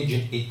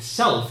contagion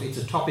itself, it's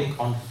a topic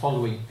on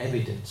following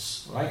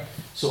evidence, right?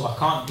 So I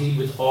can't deal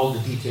with all the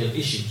detailed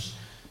issues.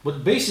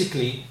 But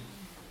basically,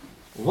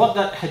 what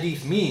that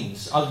hadith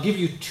means, I'll give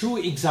you two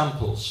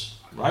examples,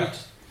 right?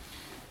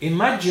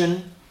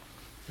 Imagine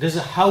there's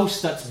a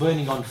house that's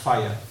burning on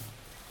fire.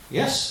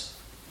 Yes?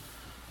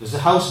 There's a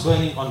house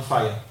burning on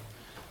fire.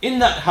 In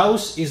that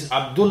house is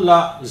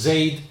Abdullah,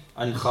 Zayd,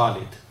 and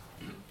Khalid.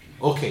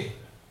 Okay,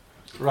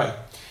 right.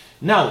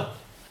 Now,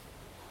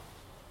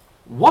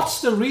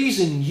 what's the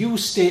reason you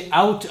stay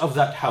out of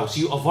that house?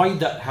 You avoid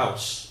that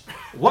house.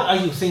 What are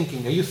you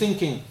thinking? Are you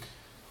thinking,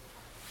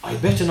 I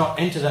better not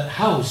enter that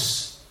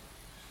house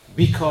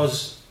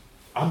because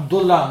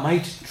Abdullah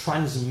might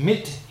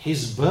transmit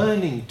his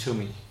burning to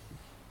me?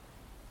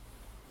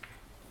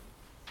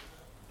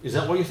 Is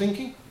that what you're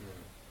thinking?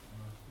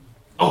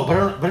 Oh,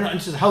 better not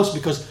enter the house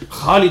because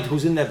Khalid,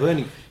 who's in there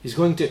burning, is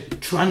going to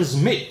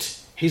transmit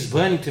his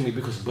burning to me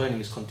because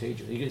burning is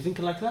contagious. Are you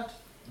thinking like that?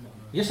 No.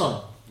 Yes or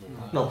no?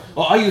 No.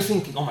 Or are you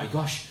thinking, oh my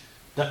gosh,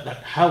 that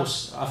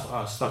house,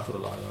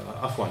 astaghfirullah,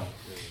 afwan,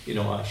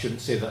 I shouldn't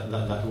say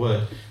that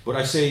word, but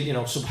I say,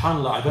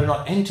 subhanallah, I better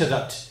not enter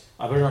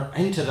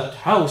that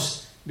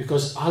house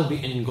because I'll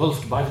be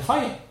engulfed by the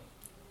fire.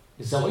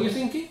 Is that what you're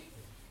thinking?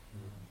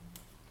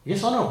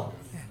 Yes or no?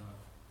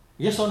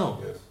 Yes or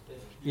no? Yes.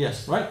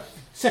 Yes, right?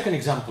 Second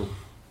example.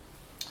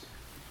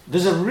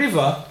 There's a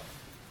river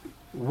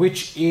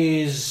which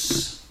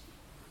is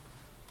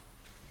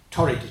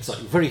torrid, it's like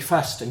very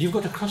fast, and you've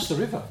got to cross the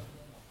river.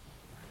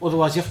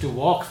 Otherwise you have to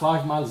walk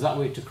 5 miles that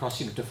way to cross,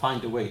 to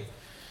find a way.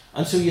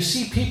 And so you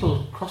see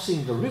people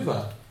crossing the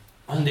river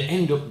and they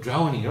end up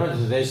drowning, right?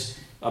 So there's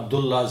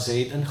Abdullah,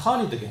 Zayd and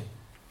Khalid again.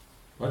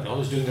 Right?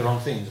 Always doing the wrong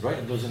things, right?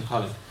 Abdullah and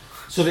Khalid.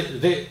 So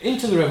they're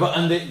into the river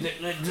and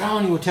they're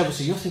drowning, whatever.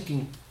 So you're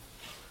thinking,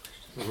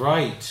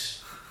 right,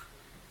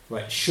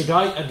 should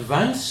I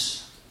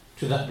advance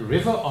to that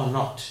river or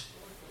not?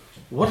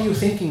 What are you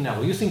thinking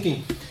now? Are you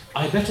thinking,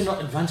 I better not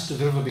advance to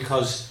the river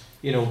because,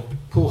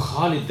 poor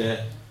Khalid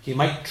there, he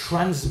might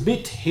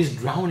transmit his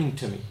drowning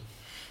to me?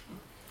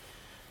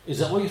 Is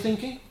that what you're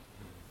thinking?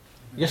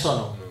 Yes or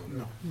no?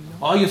 No.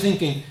 Or are you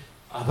thinking,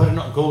 I better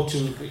not go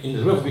in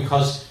the river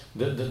because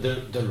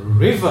the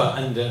river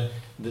and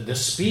the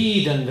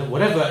speed and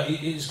whatever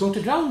is going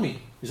to drown me?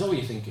 Is that what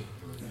you're thinking?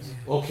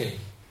 Okay,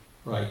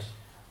 right.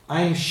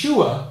 I'm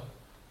sure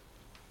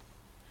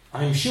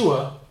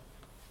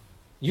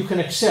you can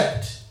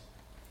accept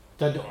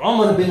that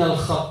Umar bin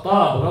al-Khattab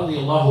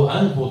radiallahu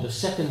anhu, the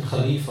second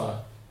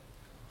Khalifa,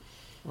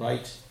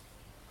 right,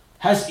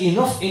 has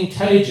enough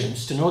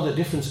intelligence to know the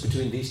difference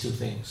between these two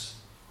things.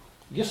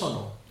 Yes or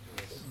no?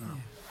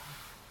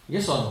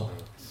 Yes or no?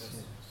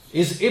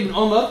 Is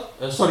Abdullah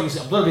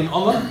bin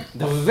Umar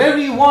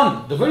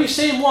the very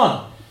same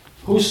one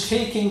who's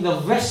taking the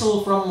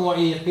vessel from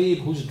Mu'ayqib,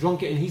 who's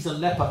drunk it and he's a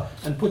leper,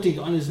 and putting it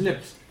on his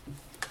lips,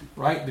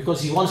 right?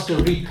 Because he wants to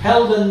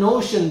repel the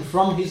notion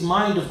from his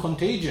mind of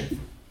contagion.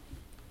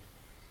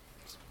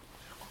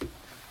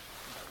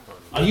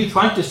 Are you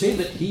trying to say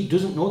that he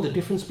doesn't know the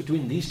difference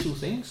between these two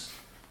things?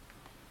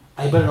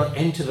 I better not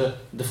enter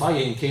the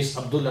fire in case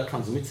Abdullah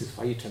transmits his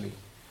fire to me.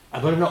 I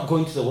better not go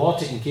into the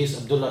water in case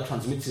Abdullah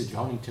transmits his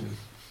drowning to me.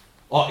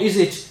 Or is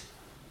it,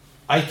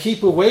 I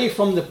keep away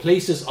from the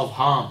places of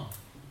harm.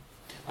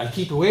 I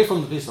keep away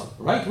from the places of,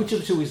 right? Which of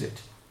the two is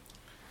it?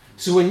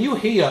 So when you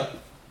hear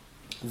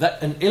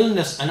that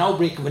an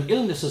outbreak of an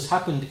illness has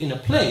happened in a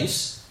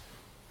place,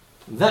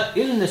 that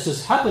illness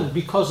has happened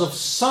because of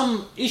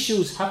some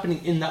issues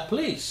happening in that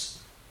place,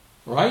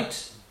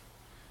 right?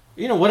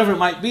 Whatever it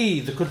might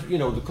be, there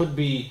could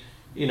be,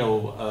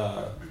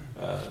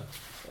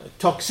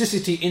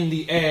 toxicity in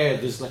the air.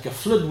 There's like a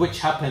flood which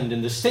happened,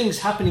 and there's things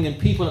happening, and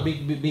people are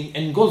being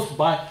engulfed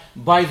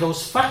by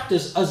those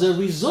factors as a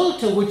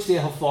result of which they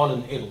have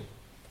fallen ill.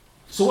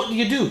 So what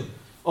do?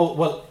 Oh,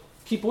 well,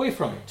 keep away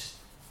from it.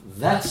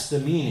 That's the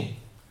meaning.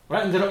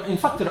 Right? And there are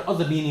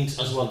other meanings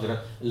as well. There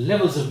are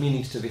levels of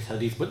meanings to this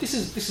hadith, but this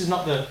is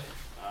not the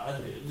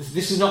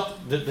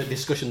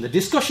discussion. The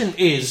discussion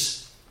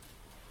is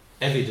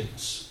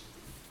evidence.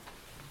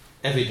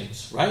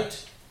 Evidence,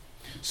 right?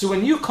 So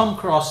when you come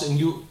across and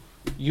you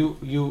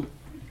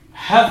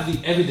have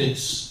the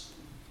evidence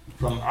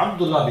from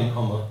Abdullah bin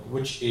Umar,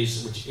 which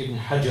Ibn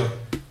Hajar,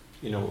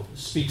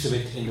 speaks of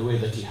it in the way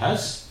that he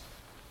has,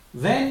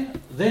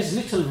 then there's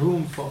little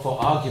room for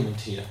argument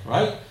here,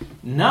 right?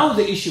 Now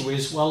the issue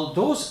is, well,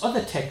 those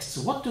other texts,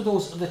 what do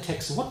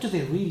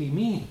they really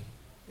mean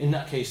in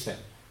that case then?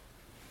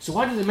 So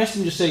why did the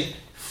messenger say,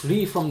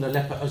 flee from the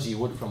leper as you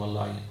would from a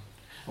lion?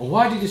 And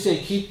why did he say,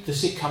 keep the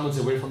sick camels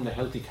away from the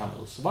healthy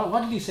camels?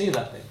 Why did he say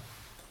that then?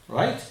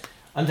 Right?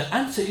 And the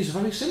answer is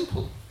very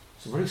simple.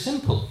 It's very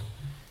simple.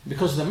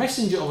 Because the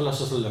messenger of Allah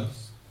sallallahu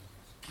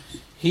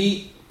alaihi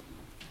wasallam,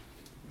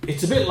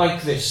 it's a bit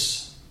like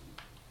this.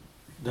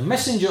 The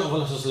messenger of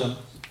Allah sallallahu alaihi wasallam,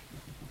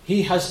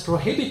 he has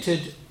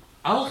prohibited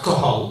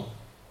alcohol.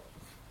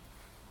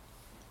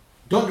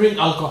 Don't drink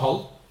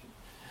alcohol.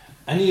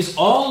 And he's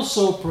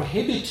also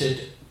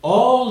prohibited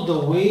all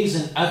the ways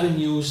and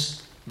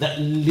avenues that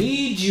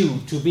lead you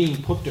to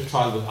being put to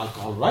trial with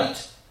alcohol,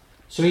 right?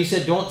 So he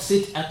said, don't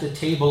sit at the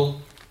table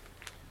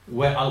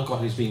where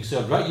alcohol is being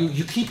served, right?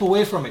 You keep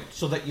away from it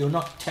so that you're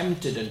not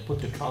tempted and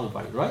put to trial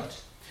by it,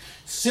 right?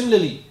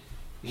 Similarly,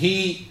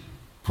 he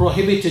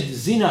prohibited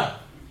zina,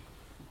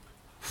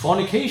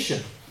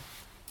 fornication.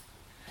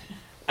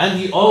 And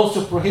he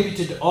also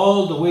prohibited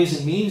all the ways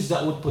and means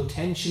that would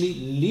potentially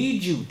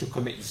lead you to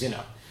commit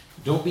zina.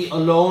 Don't be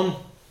alone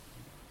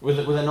with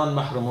a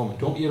non-mahram woman.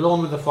 Don't be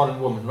alone with a foreign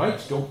woman,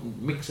 right?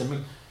 Don't mix,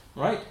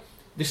 right?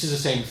 This is the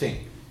same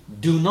thing.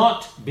 Do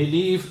not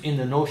believe in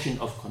the notion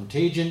of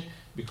contagion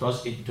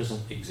because it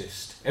doesn't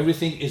exist.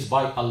 Everything is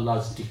by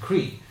Allah's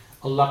decree.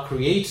 Allah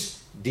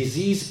creates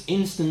disease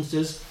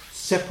instances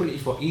separately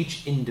for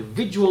each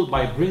individual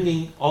by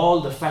bringing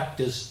all the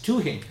factors to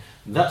him.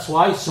 That's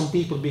why some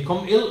people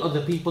become ill,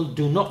 other people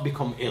do not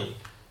become ill,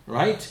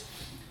 right?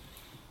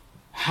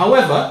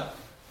 However,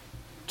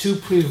 to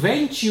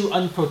prevent you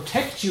and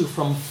protect you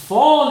from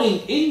falling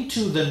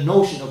into the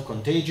notion of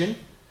contagion,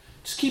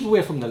 just keep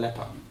away from the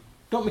leper.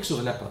 Don't mix with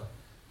a leper.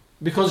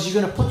 Because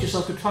you're going to put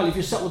yourself to trial. If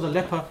you sat with a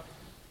leper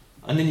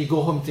and then you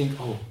go home and think,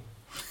 oh,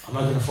 am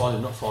I going to fall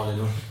in, not fall in?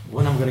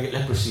 When am I going to get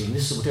leprosy? And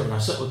this is whatever. And I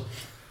sat with.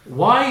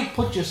 Why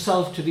put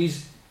yourself to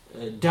these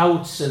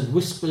doubts and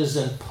whispers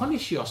and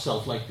punish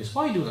yourself like this?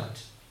 Why do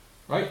that?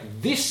 Right?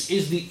 This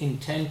is the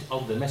intent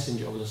of the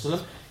Messenger of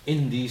Allah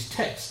in these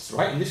texts,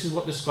 right? And this is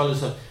what the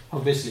scholars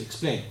have basically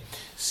explained.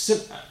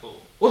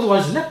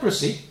 Otherwise,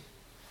 leprosy,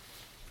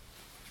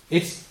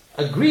 it's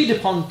agreed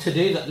upon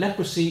today that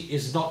leprosy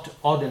is not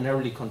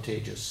ordinarily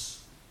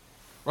contagious,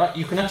 right?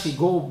 You can actually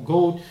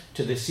go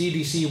to the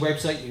CDC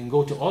website, you can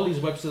go to all these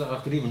websites that I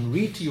could even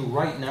read to you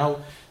right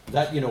now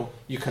that,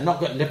 you cannot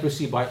get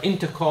leprosy by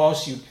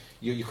intercourse,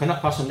 you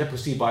cannot pass on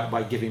leprosy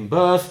by giving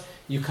birth,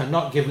 you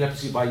cannot give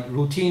leprosy by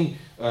routine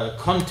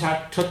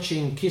contact,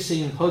 touching,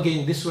 kissing,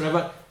 hugging, this,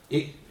 whatever.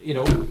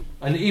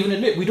 And even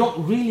admit we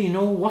don't really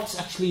know what's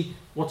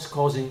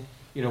causing,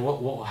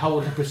 how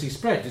leprosy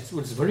spreads.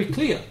 It's very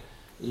clear.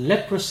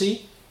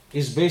 Leprosy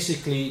is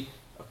basically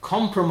a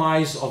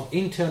compromise of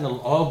internal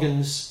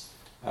organs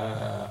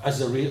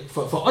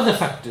for other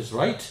factors,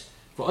 right?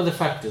 For other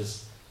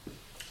factors.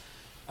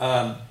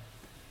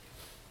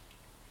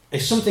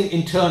 It's something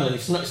internal.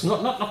 It's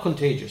not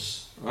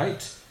contagious,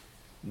 right?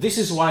 This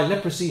is why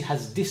leprosy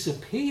has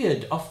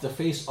disappeared off the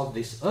face of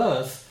this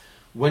earth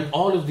when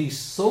all of these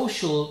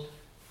social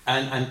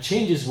and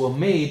changes were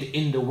made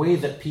in the way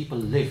that people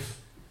live,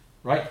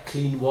 right?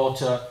 Clean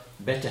water,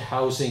 better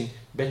housing,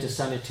 better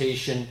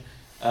sanitation.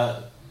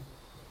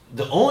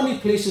 The only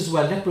places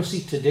where leprosy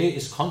today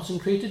is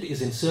concentrated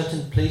is in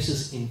certain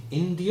places in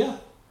India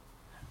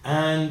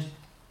and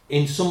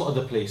in some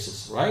other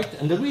places, right?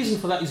 And the reason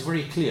for that is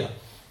very clear.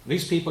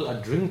 These people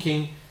are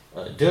drinking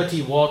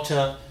dirty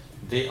water.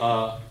 They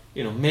are,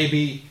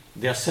 maybe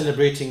they are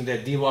celebrating their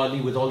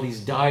Diwali with all these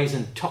dyes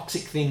and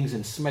toxic things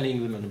and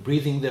smelling them and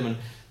breathing them, and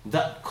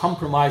that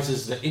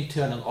compromises the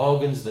internal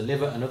organs, the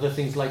liver and other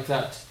things like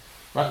that,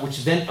 right?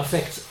 Which then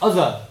affects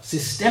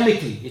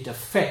systemically, it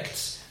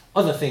affects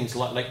other things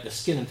like the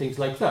skin and things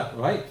like that,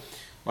 right?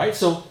 Right?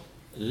 So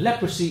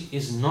leprosy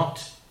is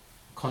not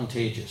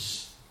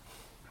contagious,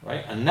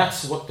 right? And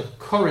that's what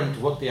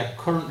they are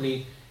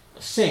currently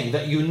saying,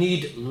 that you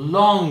need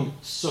long,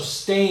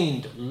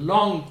 sustained,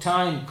 long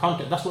time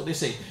contact. That's what they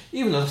say,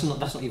 even though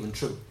that's not even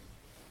true.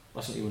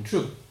 That's not even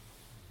true,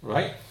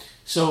 right?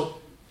 So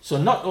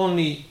not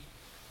only,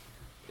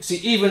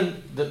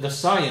 even the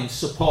science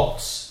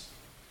supports,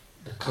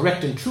 the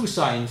correct and true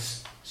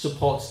science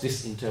supports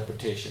this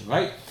interpretation,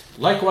 right?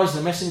 Likewise,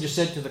 the messenger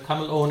said to the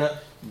camel owner,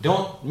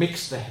 don't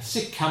mix the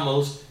sick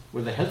camels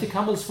with the healthy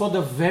camels for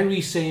the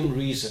very same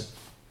reason,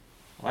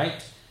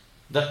 right?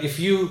 That if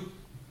you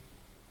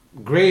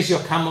graze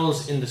your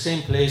camels in the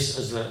same place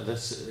as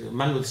the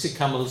man with sick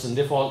camels and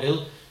they fall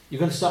ill, you're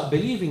going to start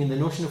believing in the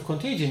notion of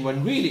contagion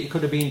when really it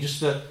could have been just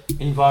the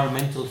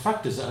environmental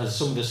factors, as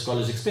some of the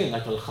scholars explain,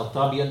 like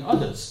Al-Khattabi and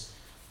others,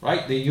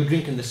 right? You're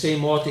drinking the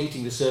same water,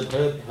 eating the same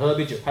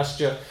herbage or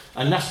pasture,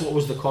 and that's what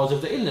was the cause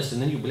of the illness,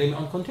 and then you blame it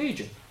on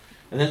contagion.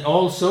 And then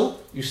also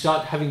you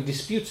start having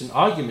disputes and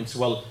arguments,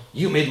 well,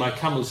 you made my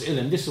camels ill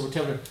and this or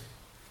whatever.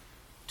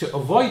 To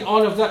avoid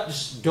all of that,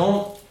 just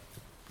don't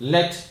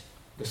let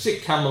the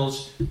sick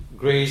camels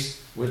graze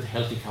with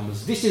healthy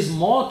camels. This is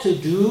more to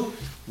do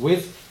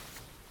with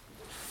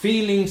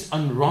feelings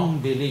and wrong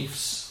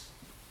beliefs.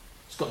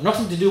 It's got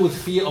nothing to do with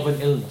fear of an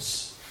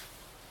illness,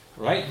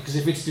 right? Because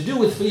if it's to do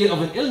with fear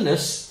of an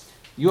illness,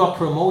 you are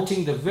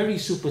promoting the very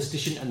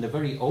superstition and the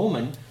very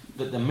omen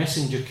that the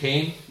messenger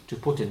came to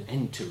put an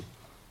end to,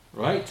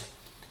 right?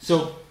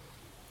 So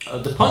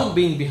the point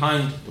being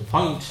behind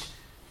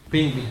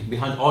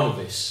all of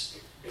this,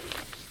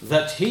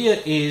 that here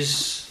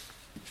is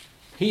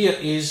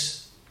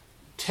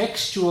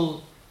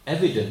textual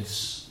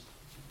evidence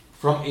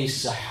from a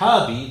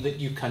Sahabi that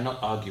you cannot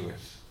argue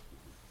with.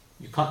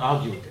 You can't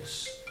argue with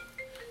this.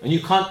 And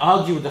you can't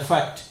argue with the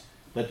fact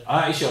that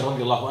Aisha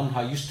radiallahu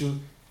anha used to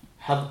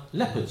have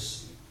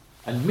lepers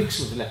and mix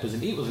with lepers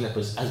and eat with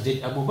lepers, as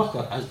did Abu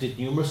Bakr, as did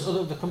numerous other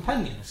of the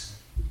companions.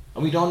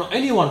 And we don't know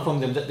anyone from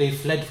them that they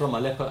fled from a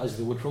leper as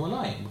they would from a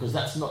lion, because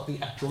that's not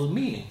the actual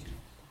meaning.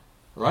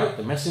 Right?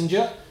 The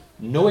messenger,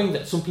 knowing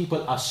that some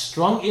people are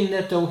strong in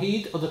their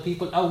tawheed, other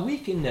people are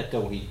weak in their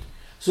tawheed.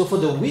 So for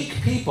the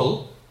weak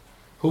people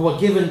who were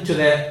given to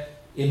their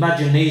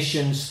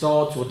imaginations,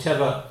 thoughts,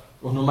 whatever,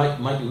 or who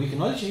might be weak in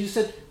knowledge, he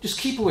said, just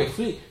keep away,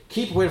 flee,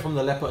 keep away from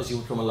the leper as you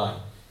would from a lion,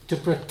 to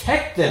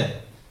protect them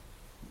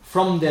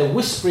from their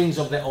whisperings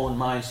of their own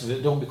minds, so that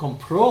they don't become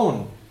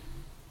prone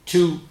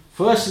to,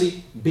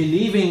 firstly,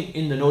 believing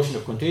in the notion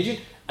of contagion,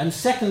 and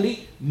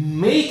secondly,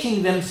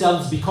 making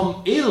themselves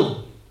become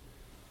ill.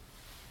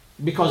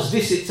 Because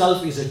this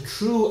itself is a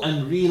true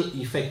and real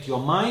effect. Your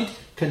mind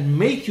can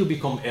make you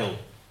become ill.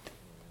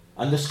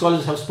 And the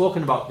scholars have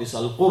spoken about this,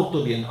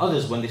 Al-Qurtubi and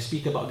others, when they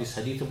speak about this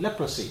hadith of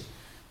leprosy.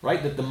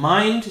 Right? That the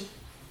mind,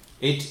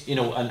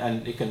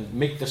 and it can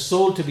make the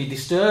soul to be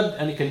disturbed,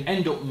 and it can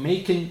end up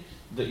making,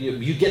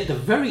 you get the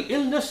very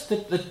illness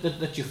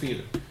that you feel.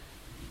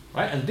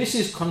 Right? And this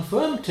is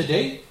confirmed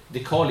today.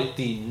 They call it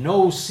the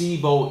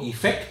nocebo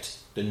effect.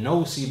 The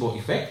nocebo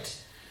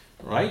effect.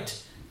 Right?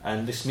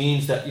 And this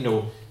means that,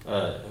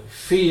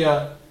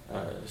 fear,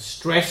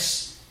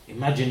 stress,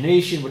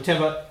 imagination,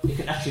 whatever, it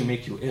can actually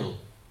make you ill.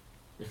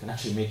 It can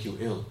actually make you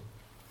ill.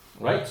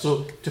 Right?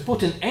 So to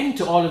put an end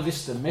to all of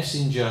this, the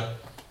messenger,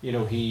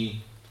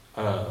 he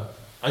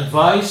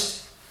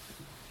advised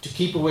to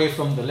keep away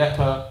from the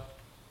leper.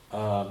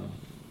 Don't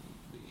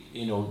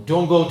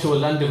go to a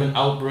land of an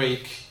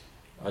outbreak.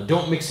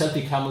 Don't mix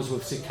healthy camels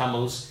with sick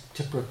camels,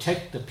 to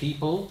protect the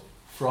people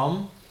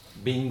from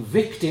being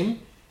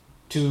victim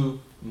to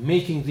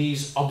making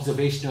these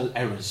observational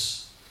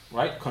errors,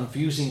 right?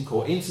 Confusing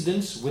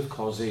coincidence with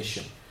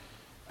causation,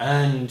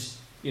 and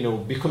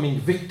becoming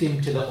victim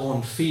to their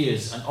own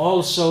fears, and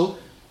also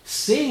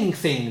saying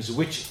things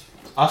which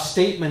are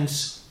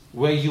statements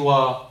where you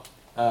are,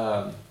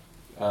 to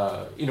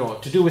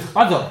do with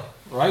qadr,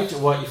 right?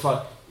 Or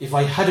if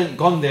I hadn't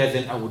gone there,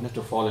 then I would not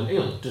have fallen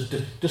ill. Just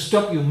to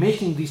stop you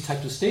making these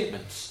types of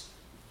statements,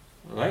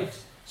 right?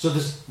 So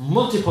there's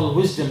multiple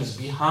wisdoms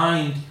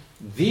behind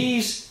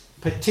these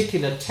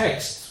particular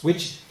texts,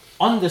 which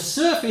on the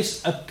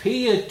surface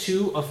appear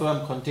to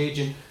affirm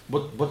contagion,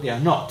 but they are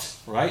not,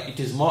 right? It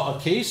is more a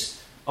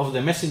case of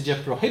the messenger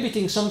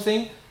prohibiting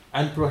something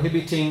and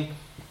prohibiting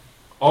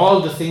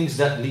all the things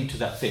that lead to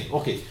that thing.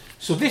 Okay,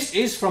 so this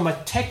is from a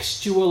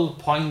textual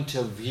point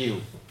of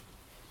view.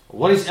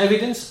 What is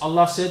evidence?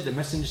 Allah said, the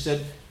messenger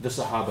said, the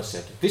Sahaba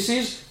said. This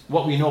is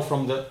what we know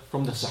from the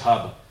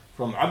Sahaba,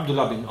 from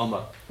Abdullah bin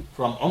Umar,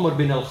 from Umar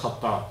bin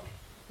al-Khattab,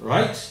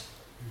 right?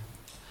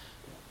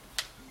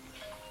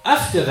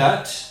 After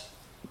that,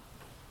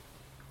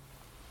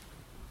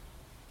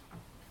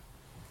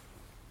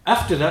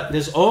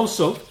 there's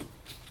also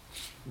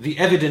the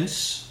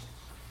evidence,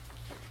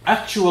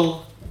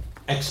 actual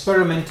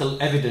experimental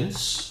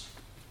evidence.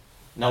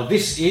 Now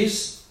this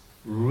is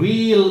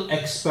real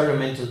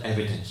experimental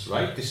evidence,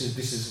 right? This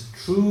is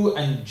true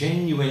and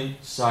genuine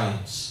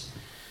science.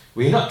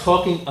 We're not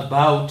talking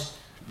about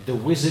the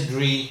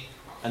wizardry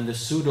and the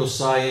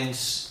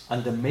pseudoscience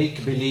and the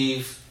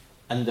make-believe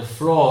and the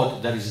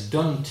fraud that is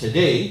done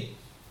today,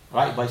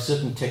 right, by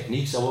certain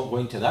techniques. I won't go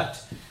into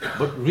that.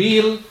 But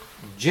real,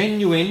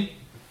 genuine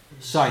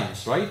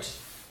science, right?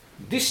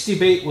 This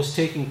debate was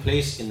taking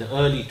place in the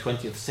early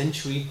 20th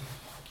century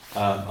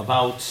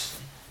about,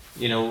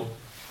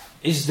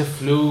 is the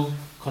flu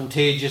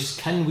contagious?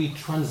 Can we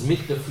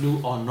transmit the flu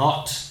or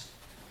not?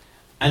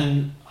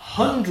 And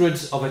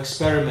hundreds of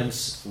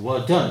experiments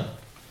were done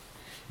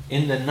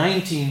in the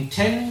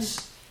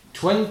 1910s,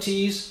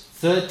 20s,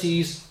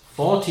 30s,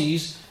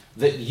 40s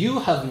that you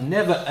have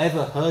never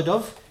ever heard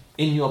of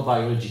in your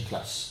biology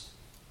class.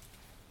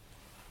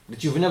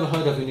 That you've never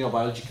heard of in your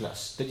biology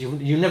class. That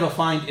you never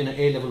find in an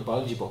A-level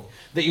biology book.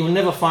 That you will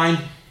never find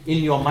in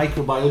your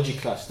microbiology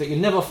class. That you'll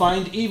never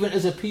find even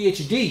as a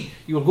PhD.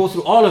 You will go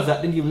through all of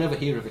that, then you'll never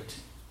hear of it.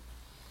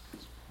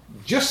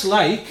 Just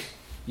like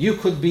you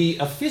could be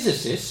a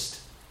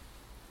physicist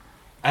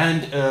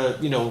and,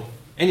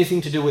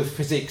 anything to do with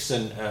physics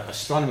and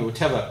astronomy,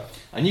 whatever,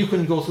 and you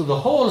can go through the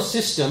whole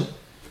system,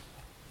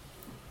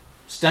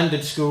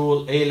 standard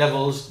school,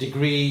 A-levels,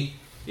 degree,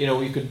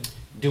 you could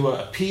do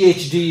a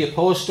PhD, a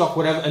postdoc,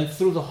 whatever, and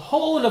through the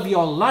whole of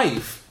your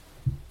life,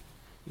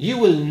 You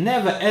will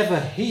never ever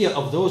hear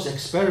of those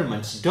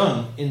experiments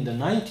done in the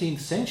 19th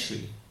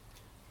century,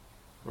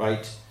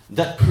 right,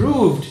 that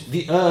proved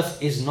the earth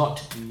is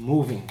not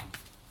moving.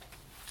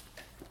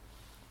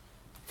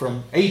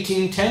 From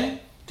 1810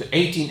 to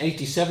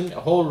 1887,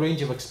 a whole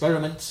range of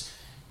experiments,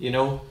 you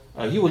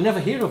will never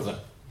hear of them.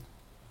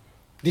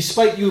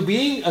 Despite you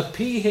being a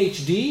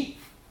PhD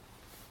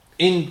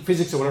in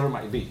physics or whatever it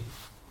might be.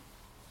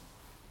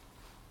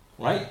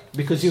 Right?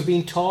 Because you've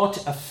been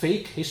taught a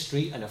fake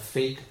history and a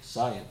fake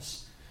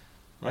science.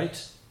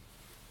 Right?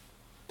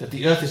 That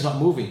the earth is not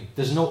moving.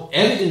 There's no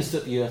evidence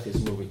that the earth is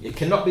moving. It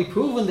cannot be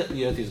proven that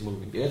the earth is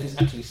moving. The earth is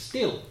actually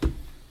still.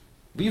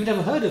 But you've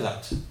never heard of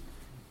that.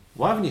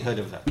 Why haven't you heard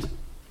of that?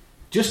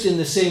 Just in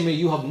the same way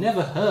you have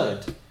never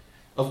heard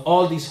of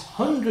all these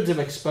hundreds of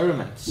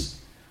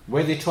experiments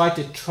where they try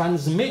to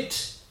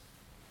transmit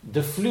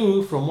the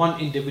flu from one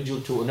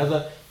individual to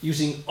another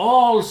using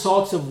all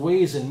sorts of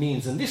ways and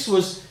means. And this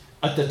was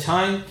at the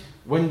time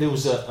when there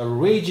was a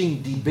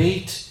raging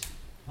debate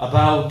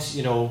about,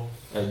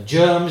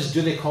 germs,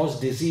 do they cause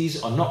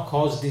disease or not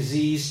cause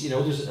disease?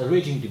 There's a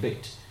raging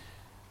debate.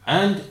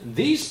 And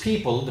these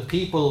people, the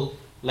people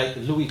like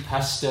Louis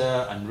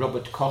Pasteur and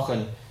Robert Koch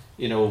and,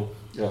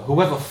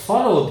 whoever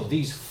followed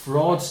these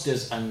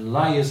fraudsters and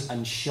liars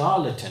and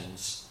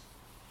charlatans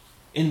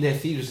in their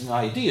theories and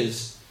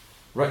ideas,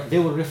 right, they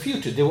were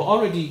refuted. They were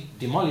already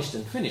demolished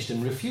and finished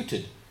and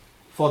refuted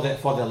for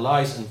their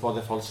lies and for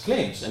their false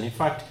claims. And in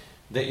fact,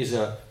 there is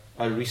a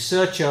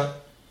researcher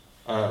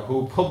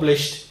who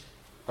published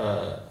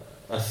a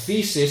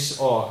thesis,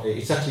 or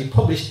it's actually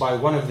published by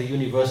one of the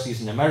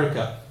universities in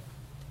America.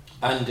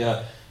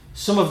 And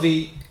some of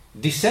the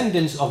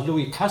descendants of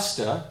Louis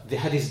Pasteur, they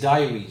had his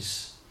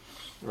diaries,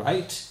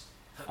 right?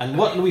 And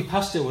what Louis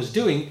Pasteur was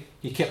doing,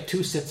 he kept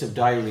two sets of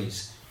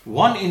diaries.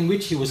 One in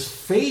which he was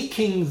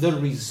faking the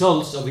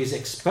results of his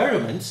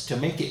experiments to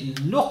make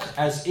it look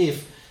as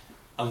if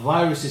a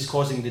virus is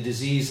causing the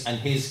disease and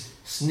his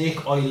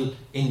snake oil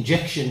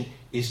injection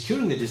is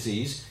curing the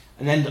disease.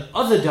 And then the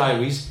other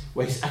diaries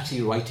where he's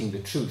actually writing the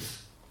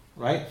truth,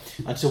 right?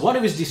 And so one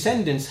of his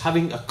descendants,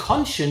 having a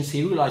conscience,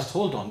 he realized,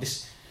 hold on,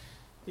 this,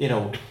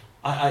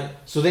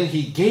 so then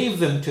he gave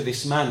them to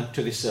this man,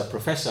 to this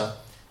professor.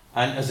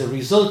 And as a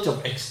result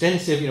of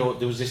extensive,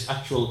 there was this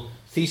actual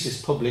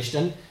thesis published,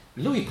 and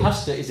Louis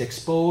Pasteur is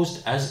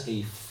exposed as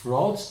a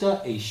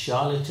fraudster, a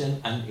charlatan,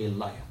 and a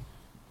liar.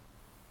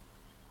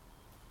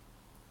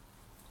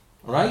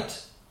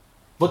 Right?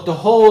 But the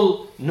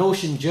whole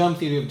notion, germ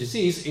theory of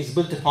disease, is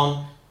built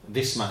upon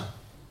this man.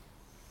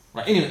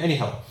 Right?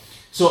 Anyhow,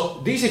 so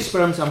these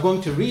experiments I'm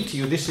going to read to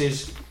you. This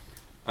is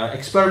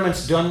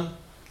experiments done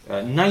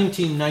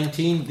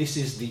 1919. This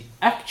is the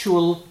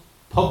actual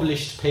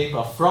published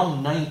paper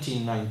from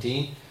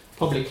 1919.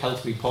 Public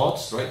health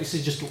reports, right? This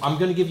is just, I'm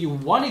going to give you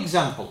one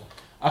example.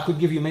 I could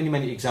give you many,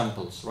 many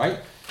examples, right?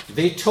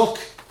 They took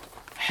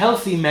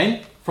healthy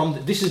men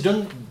this is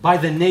done by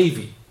the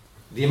Navy,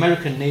 the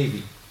American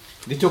Navy.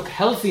 They took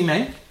healthy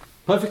men,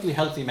 perfectly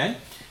healthy men,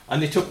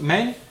 and they took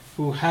men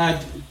who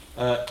had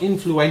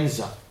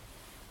influenza,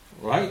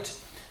 right?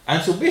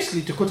 And so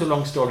basically, to cut a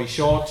long story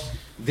short,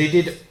 they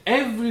did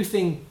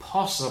everything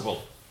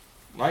possible,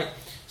 right?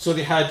 So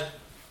they had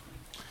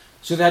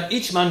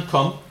each man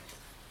come,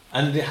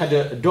 and they had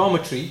a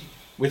dormitory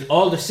with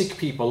all the sick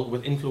people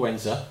with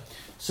influenza.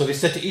 So they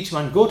said to each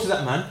man, go to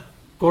that man,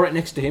 go right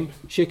next to him,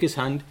 shake his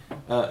hand,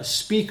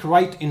 speak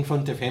right in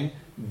front of him,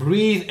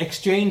 breathe,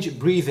 exchange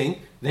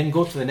breathing, then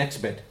go to the next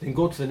bed, then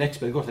go to the next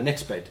bed, go to the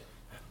next bed,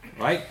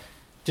 right?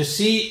 To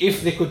see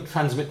if they could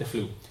transmit the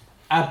flu.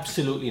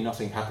 Absolutely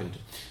nothing happened.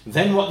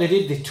 Then what they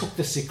did, they took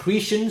the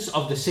secretions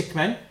of the sick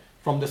men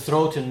from the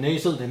throat and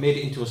nasal, they made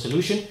it into a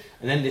solution,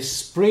 and then they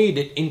sprayed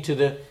it into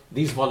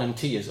these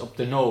volunteers, up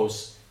the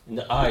nose, in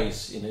the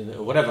eyes,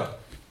 whatever.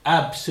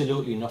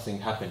 Absolutely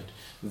nothing happened.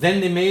 Then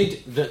they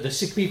made the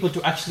sick people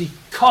to actually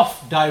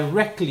cough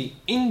directly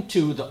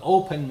into the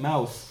open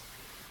mouth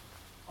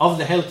of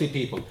the healthy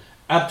people.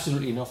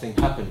 Absolutely nothing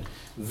happened.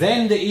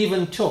 Then they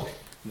even took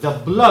the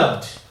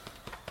blood,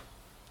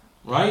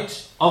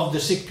 right, of the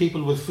sick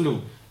people with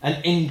flu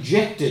and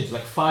injected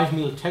like 5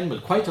 ml, 10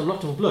 ml, quite a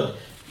lot of blood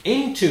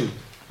into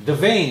the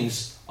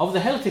veins of the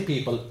healthy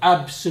people.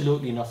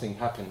 Absolutely nothing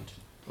happened.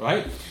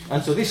 Right?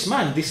 And so this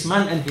man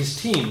and his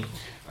team,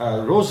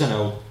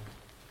 Rosenau,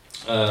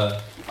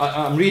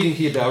 I'm reading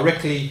here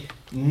directly,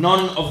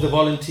 none of the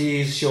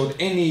volunteers showed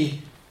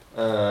any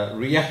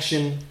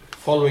reaction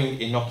following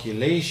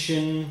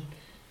inoculation.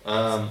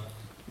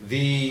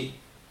 The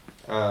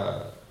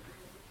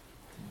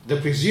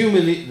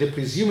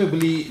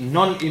presumably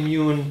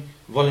non-immune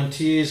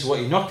volunteers were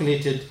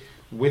inoculated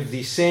with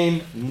the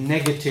same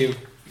negative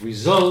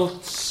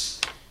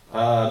results.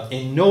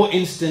 In no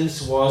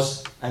instance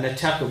was an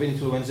attack of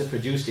influenza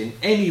produced in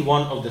any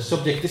one of the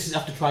subjects. This is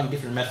after trying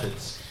different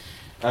methods.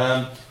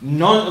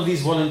 None of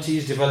these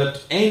volunteers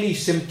developed any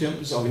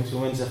symptoms of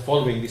influenza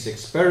following this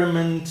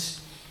experiment.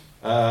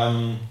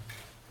 None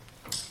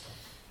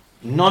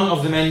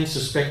of the men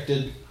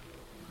subjected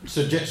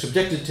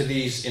to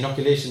these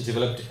inoculations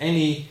developed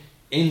any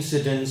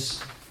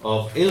incidents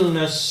of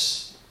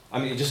illness. I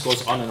mean, it just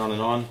goes on and on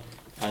and on.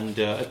 And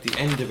at the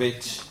end of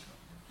it,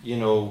 he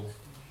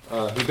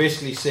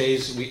basically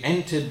says, we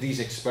entered these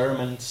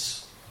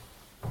experiments,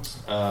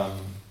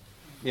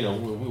 we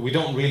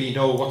don't really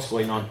know what's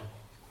going on.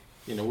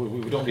 We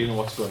don't really know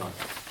what's going on.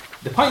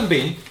 The point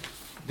being,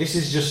 this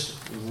is just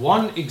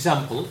one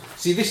example.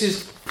 See, this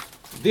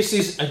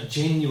is a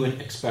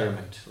genuine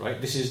experiment, right?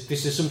 This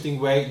is something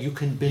where you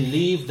can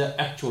believe the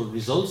actual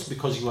results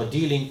because you are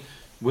dealing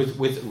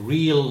with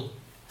real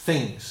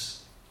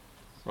things,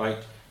 right?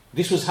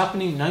 This was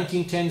happening in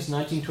 1910s,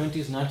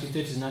 1920s,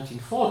 1930s,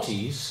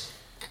 1940s,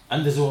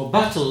 and there's a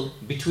battle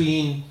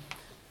between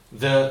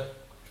the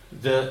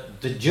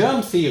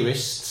germ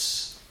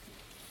theorists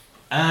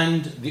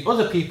and the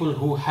other people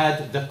who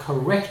had the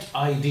correct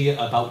idea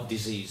about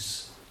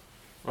disease,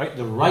 right?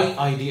 The right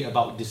idea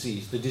about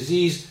disease. The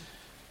disease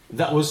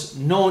that was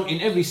known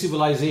in every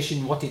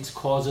civilization what its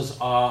causes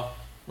are,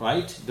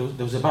 right?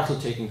 There was a battle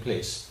taking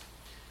place.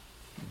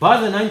 By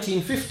the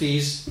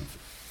 1950s,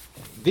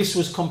 this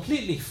was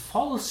completely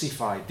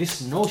falsified,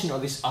 this notion or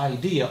this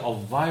idea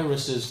of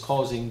viruses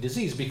causing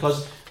disease,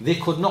 because they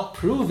could not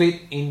prove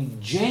it in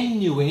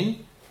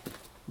genuine,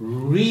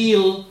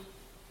 real,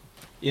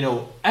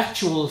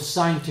 actual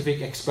scientific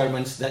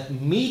experiments that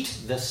meet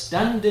the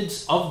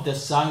standards of the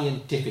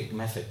scientific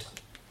method,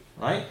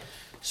 right?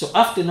 So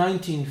after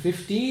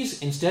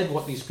 1950s, instead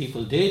what these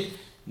people did,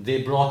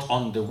 they brought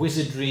on the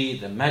wizardry,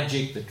 the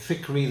magic, the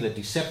trickery, the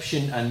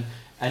deception,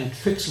 and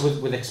tricks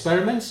with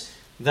experiments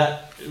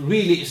that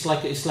really it's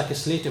like a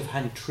sleight of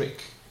hand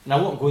trick. And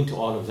I won't go into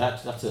all of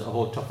that, that's a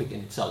whole topic in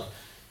itself.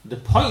 The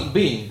point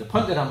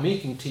that I'm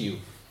making to you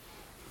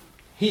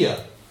here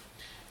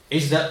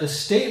is that the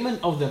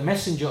statement of the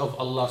Messenger of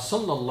Allah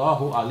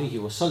sallallahu alaihi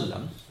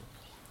wasallam,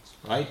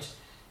 right,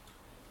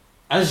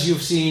 as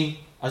you've seen,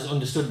 as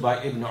understood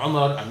by Ibn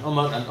Umar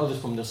and others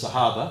from the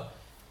Sahaba,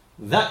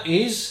 that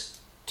is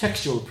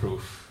textual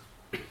proof.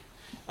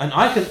 And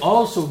I can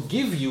also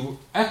give you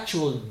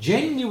actual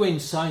genuine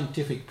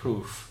scientific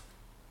proof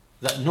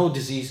that no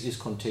disease is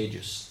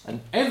contagious.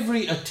 And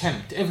every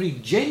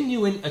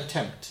genuine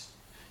attempt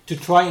to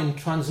try and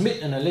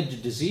transmit an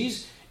alleged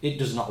disease, it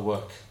does not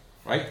work,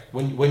 right?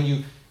 When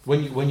you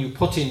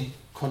put in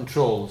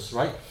controls,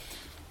 right?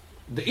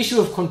 The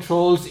issue of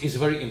controls is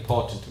very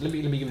important. Let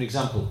me give an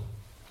example.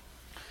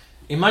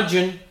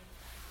 Imagine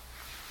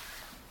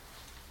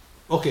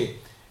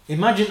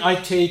I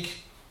take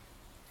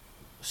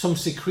some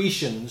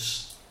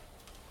secretions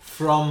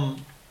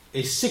from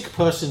a sick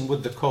person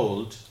with the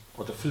cold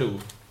or the flu,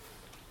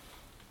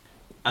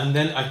 and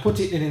then I put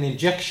it in an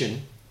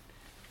injection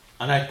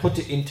and I put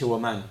it into a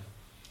man,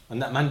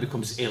 and that man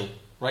becomes ill,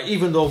 right?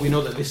 Even though we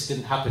know that this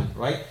didn't happen,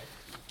 right?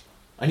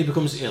 And he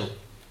becomes ill.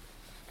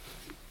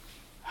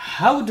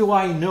 How do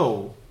I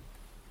know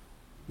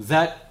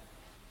that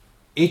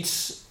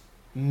it's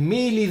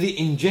merely the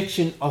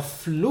injection of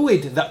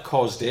fluid that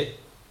caused it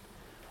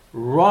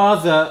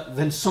rather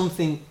than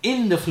something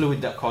in the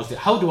fluid that caused it?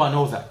 How do I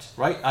know that,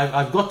 right?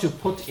 I've got to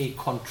put a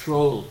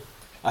control.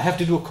 I have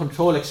to do a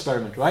control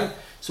experiment, right?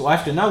 So I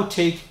have to now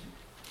take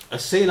a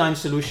saline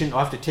solution, or I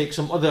have to take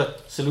some other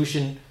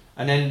solution,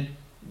 and then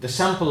the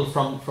sample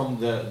from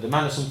the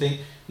man or something,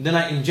 and then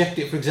I inject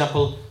it, for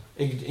example,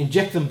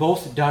 inject them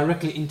both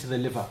directly into the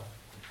liver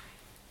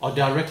or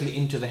directly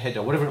into the head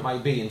or whatever it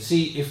might be, and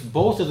see if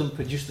both of them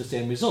produce the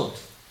same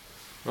result,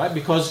 right?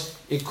 Because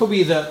it could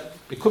be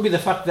the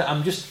fact that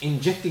I'm just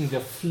injecting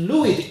the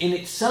fluid in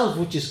itself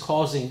which is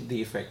causing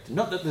the effect.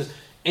 Not that there's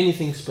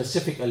anything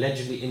specific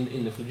allegedly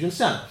in the fluid. You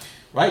understand?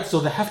 Right? So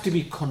there have to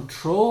be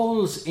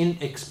controls in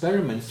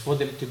experiments for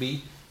them to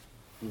be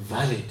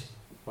valid.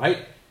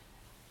 Right?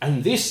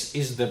 And this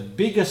is the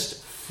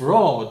biggest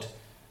fraud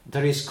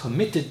that is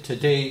committed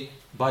today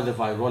by the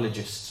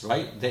virologists.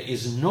 Right? There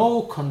is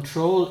no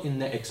control in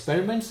the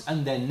experiments,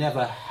 and there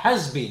never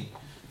has been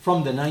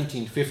from the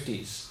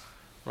 1950s.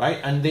 Right?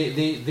 And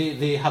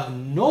they have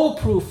no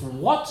proof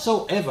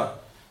whatsoever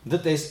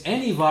that there's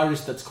any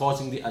virus that's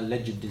causing the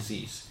alleged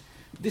disease.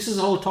 This is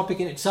a whole topic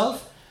in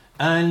itself.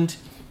 And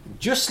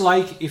just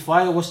like if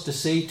I was to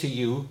say to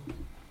you,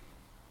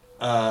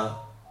 does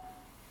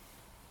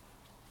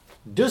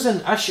an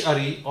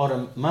Ash'ari or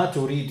a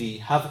Maturidi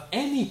have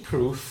any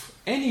proof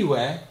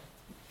anywhere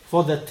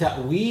for the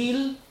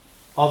ta'wil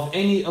of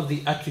any of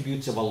the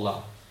attributes of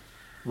Allah?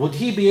 Would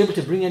he be able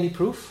to bring any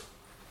proof?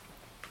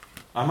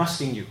 I'm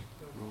asking you.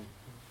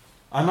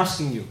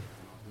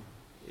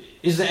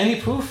 Is there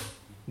any proof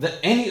that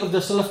any of the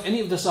Salaf, any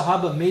of the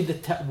Sahaba made the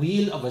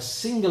ta'wil of a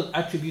single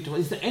attribute?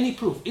 Is there any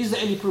proof?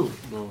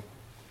 No.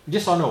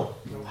 Yes or no?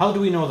 How do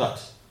we know that?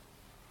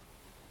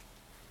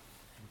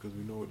 Because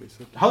we know what they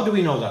said. How do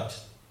we know that?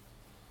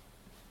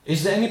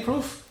 Is there any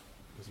proof?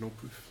 There's no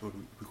proof, so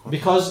we can't.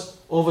 Because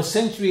over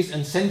centuries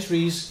and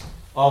centuries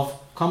of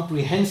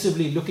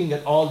comprehensively looking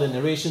at all the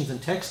narrations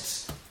and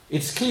texts,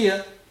 it's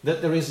clear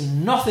that there is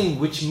nothing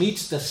which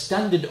meets the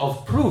standard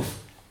of proof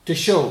to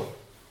show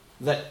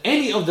that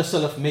any of the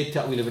Salaf made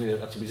ta'wil of any of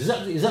the attributes.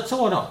 Is that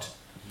so or not?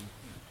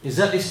 Is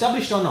that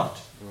established or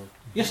not?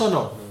 Yes or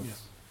no?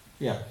 Yes.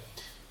 Yeah.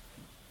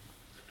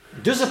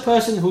 Does a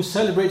person who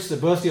celebrates the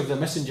birthday of the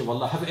Messenger of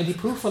Allah have any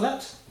proof for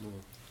that?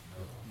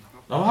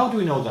 No. Now, how do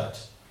we know that?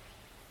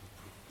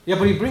 Yeah,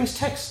 but he brings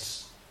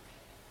texts.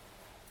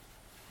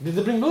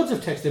 They bring loads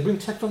of texts. They bring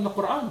text from the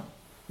Quran.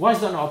 Why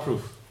is that not a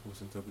proof?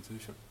 False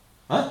interpretation.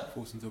 Huh?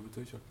 False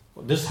interpretation.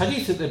 There's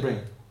hadith that they bring.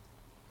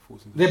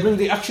 False interpretation. They bring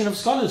the action of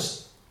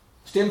scholars,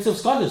 statements of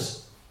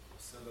scholars.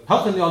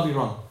 How can they all be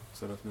wrong?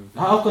 Salaf never did it.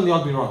 How can they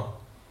all be wrong?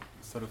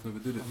 Salaf never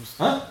did it.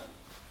 Huh?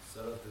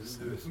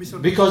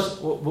 Because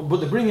but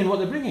they're bringing what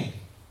they're bringing.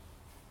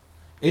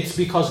 It's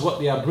because what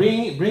they are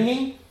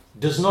bringing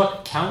does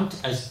not count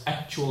as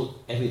actual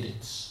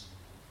evidence.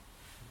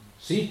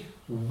 See,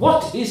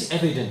 what is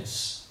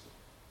evidence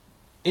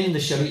in the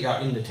Sharia,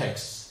 in the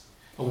texts?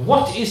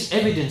 What is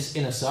evidence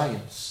in a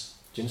science?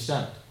 Do you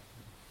understand?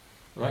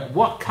 Right?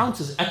 What counts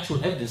as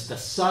actual evidence? The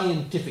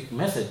scientific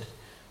method.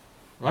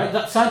 Right?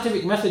 That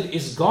scientific method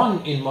is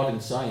gone in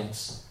modern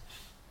science.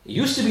 It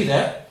used to be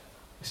there.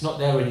 It's not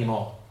there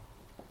anymore.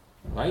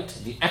 Right?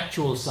 The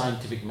actual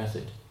scientific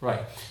method. Right.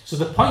 So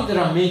the point that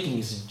I'm making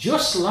is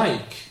just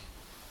like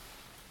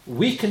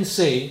we can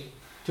say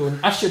to an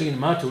Ash'ari and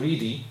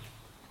Maturidi,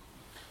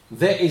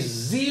 there is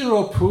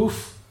zero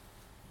proof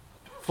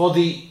for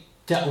the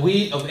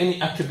ta'weel of any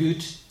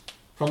attribute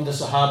from the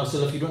Sahaba.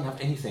 So if you don't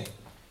have anything.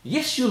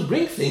 Yes, you'll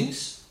bring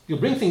things. You'll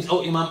bring things.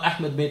 Oh, Imam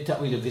Ahmad made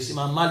ta'weel of this.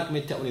 Imam Malik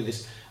made ta'weel of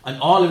this.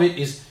 And all of it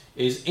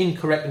is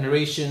incorrect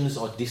narrations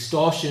or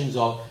distortions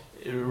or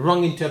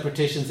wrong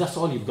interpretations. That's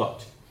all you've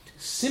got.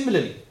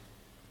 Similarly,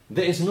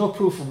 there is no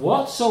proof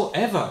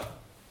whatsoever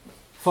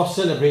for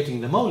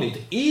celebrating the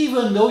Mawlid,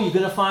 even though you're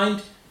going to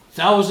find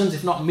thousands,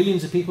 if not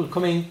millions of people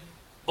coming,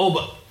 oh,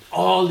 but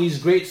all these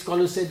great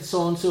scholars said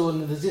so and so,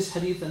 and there's this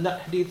hadith and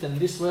that hadith and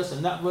this verse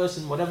and that verse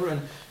and whatever,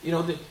 and you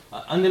know,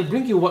 and they'll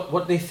bring you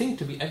what they think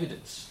to be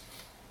evidence.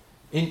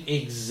 In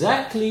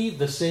exactly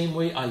the same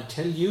way, I'll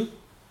tell you,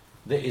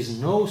 there is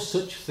no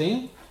such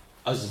thing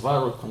as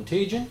viral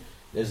contagion.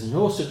 There's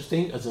no such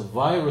thing as a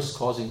virus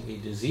causing a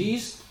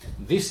disease.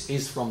 This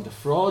is from the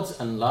frauds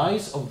and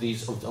lies of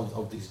these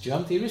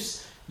germ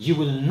theorists. You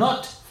will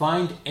not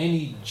find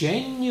any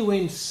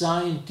genuine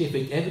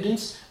scientific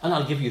evidence, and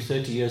I'll give you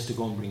 30 years to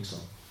go and bring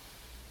some.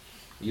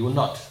 You will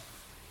not.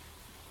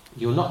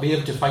 You will not be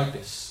able to fight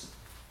this.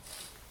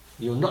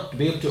 You will not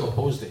be able to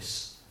oppose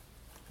this,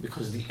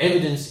 because the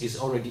evidence is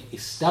already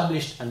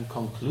established and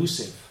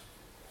conclusive.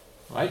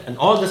 Right? And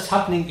all that's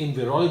happening in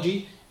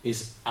virology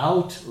is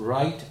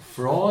outright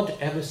fraud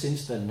ever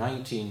since the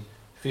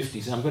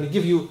 1950s. And I'm going to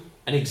give you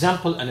an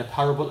example and a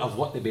parable of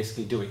what they're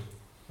basically doing.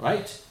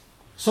 Right?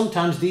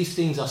 Sometimes these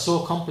things are so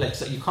complex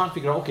that you can't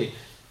figure out, okay,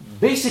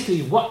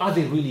 basically what are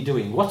they really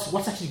doing?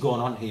 What's actually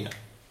going on here?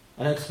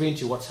 And I'll explain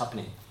to you what's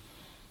happening.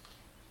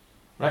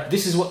 Right?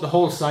 This is what the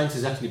whole science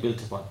is actually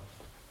built upon.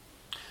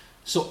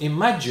 So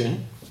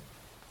imagine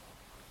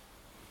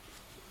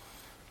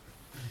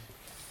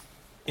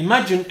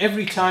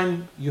every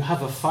time you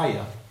have a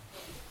fire,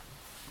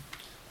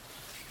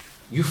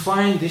 you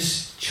find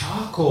this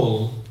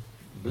charcoal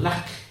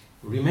black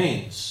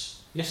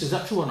remains. Yes, is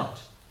that true or not?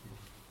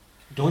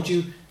 Don't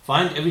you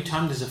find every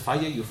time there's a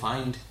fire, you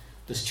find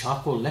this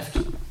charcoal left?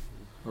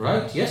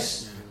 Right?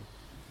 Yes?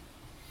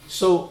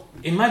 So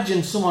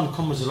imagine someone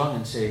comes along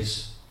and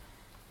says,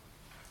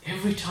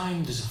 every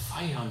time there's a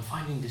fire, I'm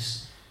finding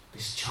this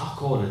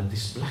charcoal and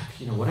this black,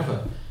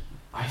 whatever.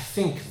 I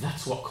think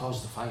that's what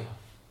caused the fire.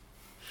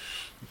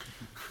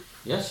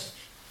 Yes?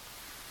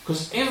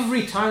 Because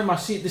every time I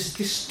see it,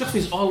 this stuff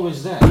is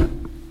always there.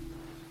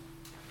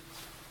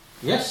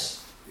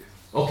 Yes?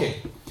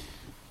 Okay.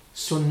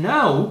 So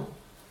now,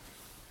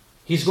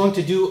 he's going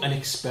to do an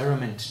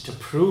experiment to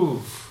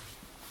prove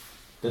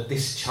that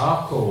this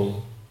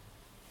charcoal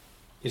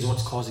is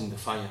what's causing the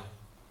fire.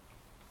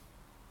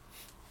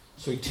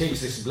 So he takes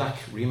this black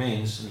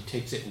remains and he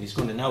takes it and he's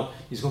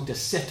going to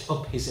set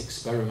up his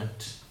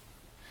experiment.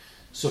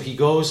 So he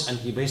goes and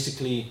he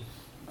basically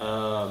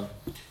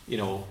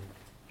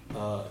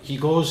he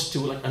goes to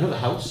like another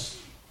house,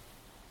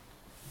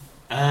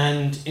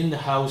 and in the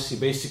house he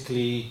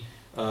basically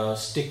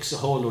sticks a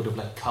whole load of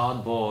like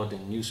cardboard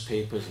and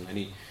newspapers, and then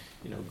he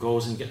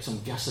goes and gets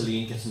some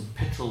gasoline, gets some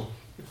petrol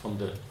from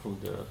the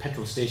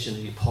petrol station,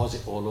 and he pours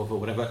it all over,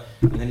 whatever,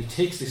 and then he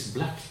takes this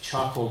black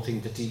charcoal thing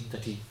that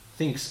he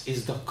thinks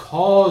is the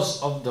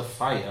cause of the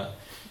fire.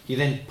 He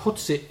then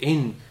puts it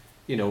in,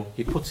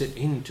 he puts it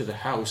into the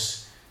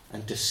house,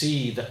 and to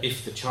see that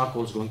if the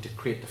charcoal is going to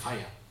create the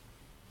fire.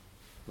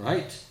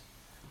 Right?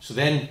 So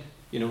then,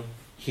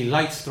 he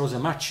throws a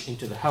match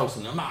into the house,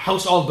 and the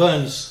house all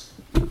burns.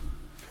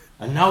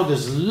 And now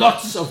there's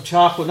lots of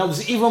charcoal. Now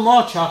there's even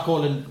more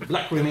charcoal and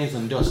black remains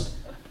and dust.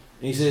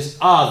 And he says,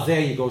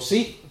 there you go,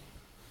 see?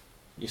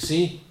 You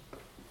see?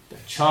 The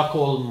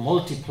charcoal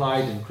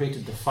multiplied and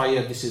created the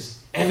fire. This is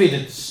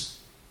evidence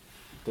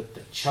that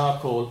the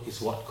charcoal is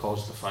what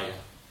caused the fire.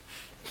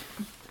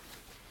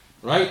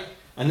 Right?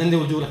 And then they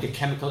will do like a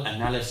chemical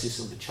analysis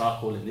of the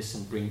charcoal and this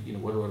and bring,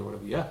 whatever,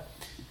 yeah.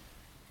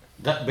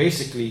 That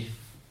basically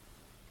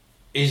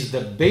is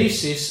the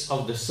basis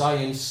of the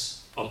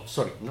science,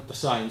 not the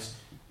science,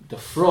 the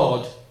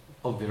fraud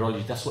of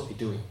virology. That's what they're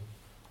doing.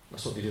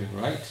 That's what they're doing,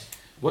 right?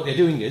 What they're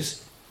doing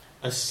is,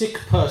 a sick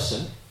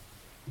person,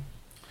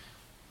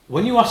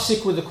 when you are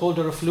sick with a cold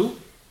or a flu,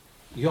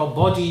 your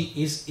body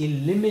is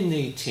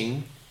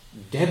eliminating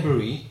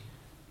debris,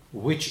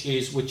 which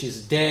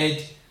is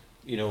dead,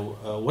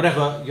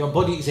 whatever. Your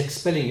body is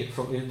expelling it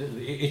from.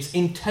 It's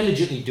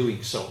intelligently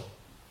doing so,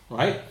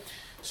 right?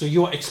 So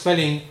you are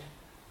expelling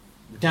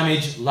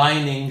damaged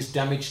linings,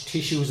 damaged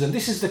tissues, and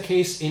this is the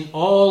case in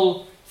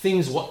all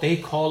things what they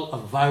call a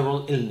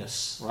viral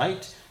illness,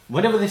 right?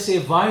 Whenever they say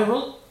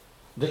viral,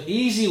 the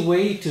easy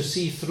way to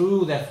see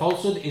through their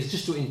falsehood is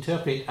just to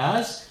interpret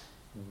as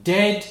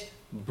dead,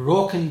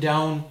 broken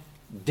down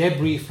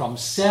debris from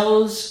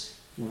cells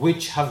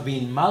which have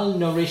been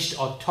malnourished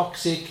or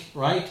toxic,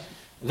 right?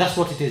 That's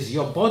what it is.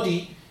 Your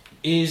body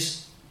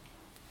is,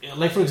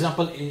 like for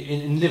example,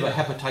 in liver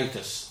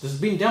hepatitis, there's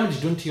been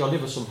damage done to your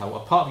liver somehow. A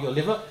part of your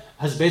liver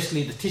has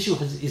basically, the tissue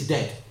is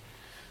dead.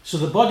 So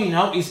the body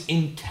now is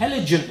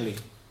intelligently,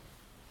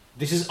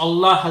 this is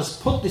Allah has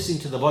put this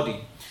into the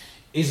body,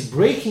 is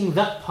breaking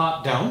that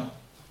part down,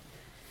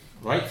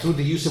 right, through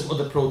the use of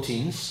other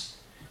proteins,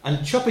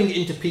 and chopping it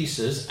into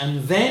pieces,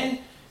 and then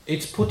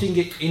it's putting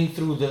it in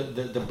through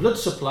the blood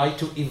supply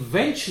to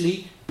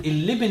eventually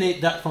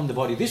eliminate that from the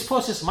body. This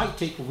process might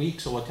take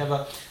weeks or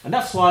whatever, and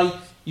that's why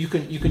you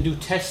can do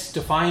tests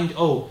to find,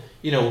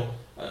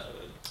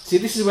 see,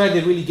 this is where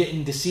they're really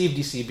getting deceived,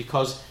 you see,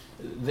 because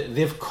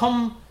they've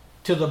come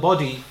to the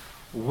body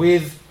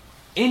with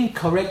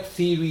incorrect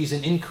theories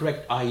and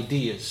incorrect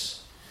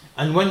ideas.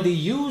 And when they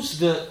use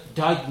the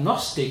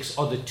diagnostics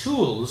or the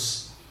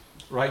tools,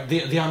 right,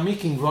 they are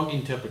making wrong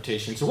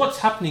interpretations. So what's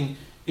happening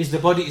is the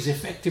body is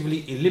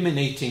effectively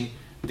eliminating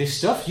this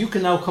stuff. You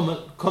can now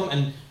come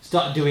and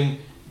start doing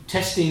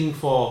testing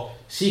for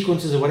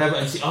sequences or whatever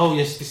and see, oh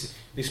yes,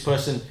 this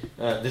person,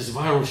 there's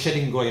viral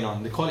shedding going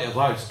on. They call it a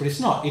virus, but it's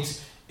not.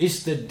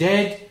 It's the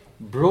dead,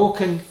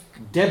 broken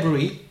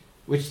debris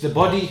which the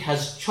body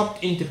has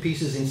chopped into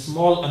pieces in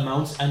small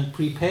amounts and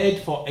prepared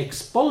for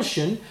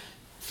expulsion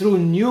through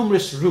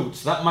numerous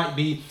routes. That might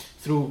be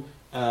through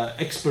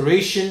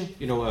expiration,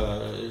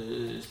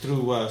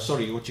 through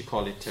what you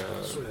call it?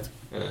 Sweat.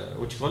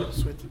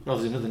 No,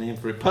 there's another name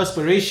for it.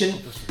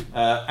 Perspiration,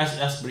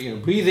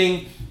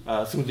 breathing,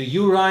 through the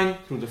urine,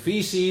 through the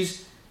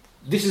feces.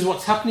 This is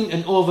what's happening,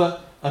 and over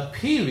a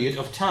period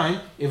of time,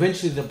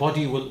 eventually the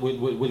body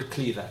will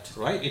clear that.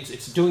 Right?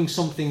 It's doing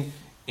something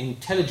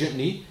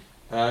intelligently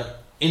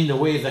in the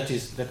way that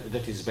is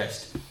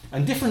best.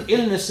 And different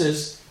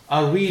illnesses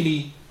are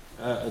really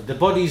the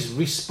body's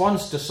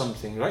response to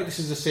something, right? This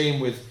is the same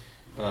with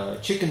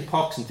chicken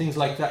pox and things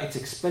like that. It's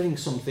expelling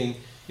something,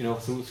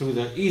 through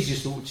the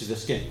easiest route, which is the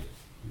skin.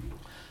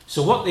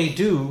 So what they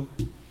do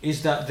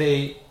is that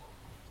they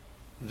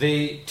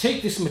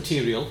take this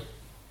material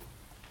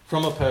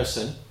from a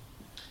person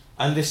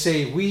and they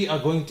say, we are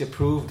going to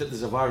prove that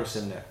there's a virus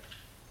in there.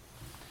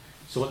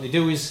 So what they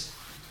do is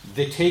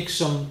they take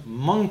some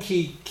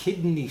monkey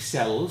kidney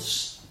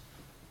cells.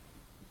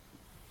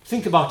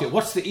 Think about it.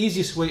 What's the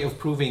easiest way of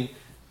proving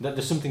that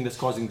there's something that's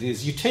causing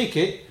disease? You take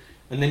it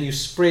and then you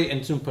spray it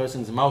in some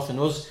person's mouth and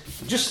nose,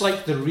 just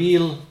like the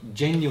real,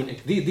 genuine.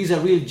 These are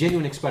real,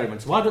 genuine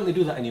experiments. Why don't they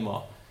do that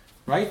anymore?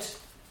 Right?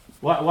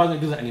 Why don't they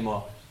do that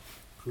anymore?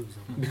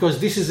 Because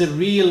this is a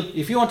real.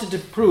 If you wanted to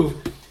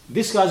prove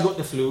this guy's got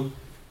the flu,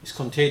 it's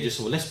contagious,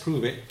 so let's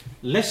prove it.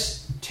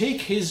 Let's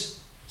take his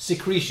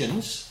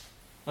secretions.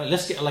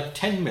 Let's get like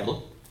 10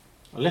 mil.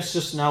 Let's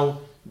just now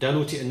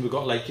dilute it, and we've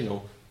got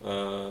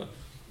 1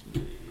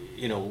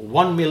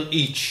 mil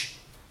each,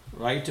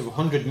 right, of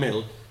 100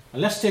 mil.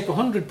 And let's take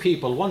 100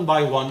 people one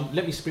by one.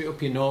 Let me spray it up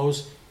your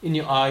nose, in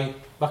your eye,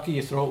 back of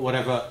your throat,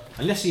 whatever,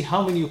 and let's see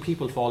how many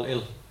people fall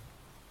ill.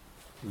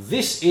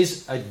 This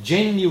is a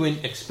genuine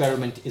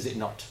experiment, is it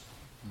not?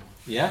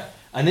 Yeah.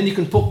 And then you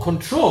can put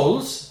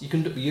controls. You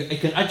can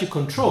add your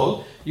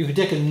control. You can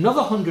take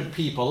another 100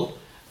 people,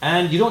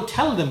 and you don't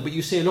tell them, but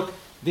you say, look,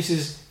 this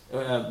is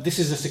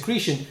a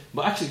secretion,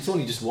 but actually it's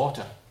only just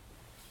water.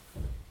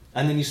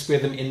 And then you spray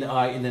them in the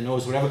eye, in the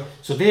nose, whatever.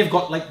 So they've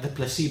got like the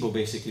placebo,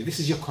 basically. This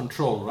is your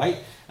control, right?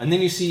 And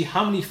then you see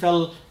how many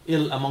fell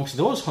ill amongst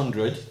those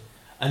 100,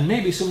 and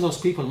maybe some of those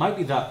people might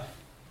be that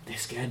they're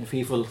scared and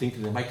fearful,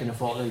 thinking they might gonna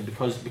fall ill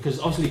because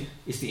obviously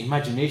it's the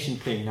imagination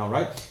playing now,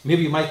 right?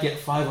 Maybe you might get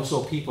 5 or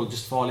so people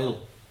just fall ill,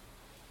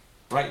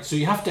 right? So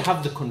you have to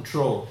have the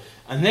control.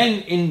 And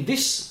then in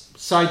this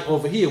side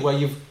over here, where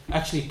you've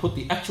actually put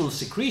the actual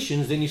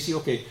secretions, then you see,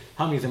 okay,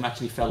 how many of them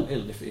actually fell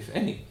ill, if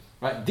any.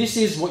 Right? This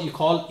is what you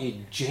call a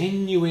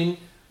genuine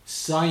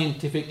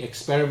scientific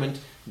experiment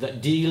that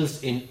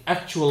deals in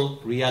actual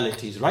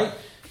realities, right?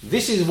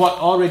 This is what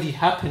already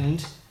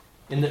happened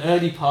in the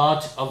early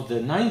part of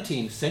the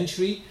 19th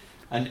century,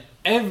 and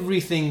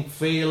everything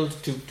failed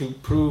to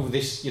prove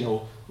this,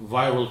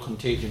 viral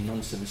contagion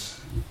nonsense,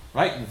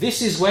 right?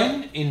 This is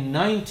when, in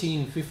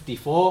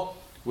 1954,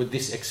 with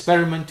this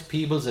experiment,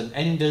 Peebles and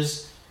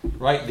Enders,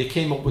 right, they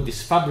came up with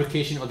this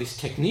fabrication or this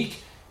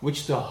technique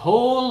which the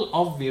whole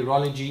of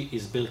virology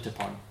is built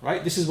upon,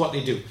 right? This is what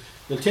they do.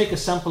 They'll take a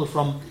sample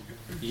from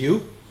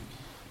you,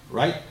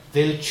 right?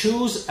 They'll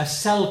choose a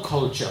cell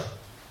culture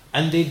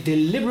and they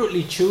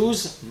deliberately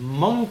choose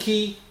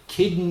monkey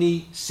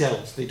kidney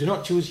cells. They do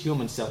not choose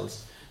human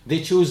cells.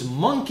 They choose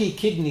monkey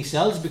kidney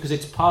cells because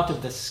it's part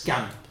of the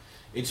scam.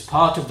 It's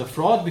part of the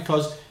fraud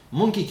because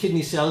monkey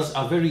kidney cells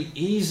are very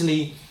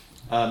easily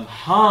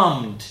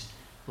harmed,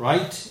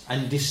 right,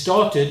 and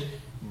distorted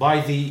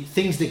by the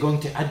things they're going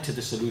to add to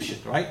the solution,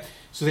 right?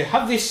 So they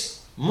have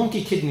this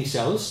monkey kidney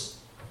cells,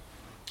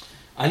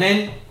 and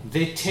then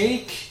they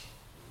take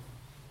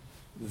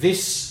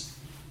this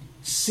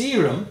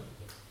serum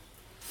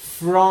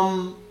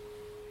from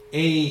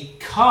a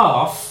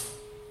calf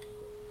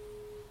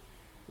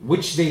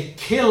which they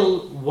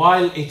kill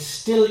while it's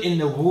still in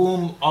the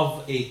womb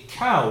of a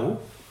cow,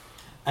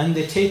 and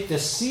they take the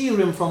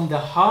serum from the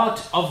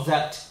heart of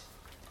that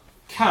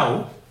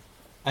cow,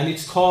 and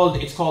it's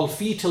called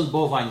fetal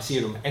bovine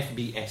serum,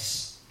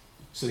 FBS.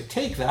 So they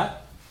take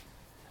that,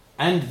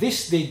 and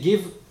this they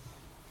give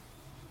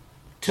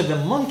to the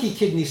monkey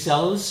kidney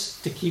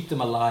cells to keep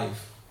them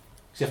alive.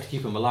 So you have to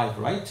keep them alive,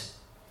 right?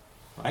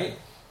 Right?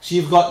 So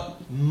you've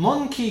got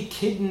monkey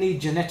kidney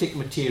genetic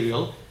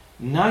material.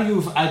 Now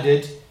you've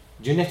added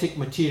genetic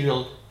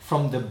material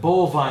from the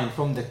bovine,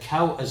 from the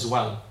cow as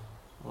well,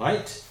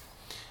 right?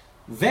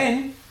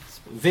 Then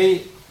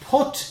they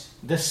put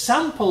the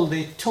sample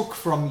they took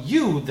from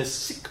you, the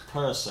sick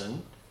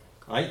person,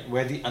 right,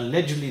 where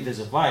allegedly there's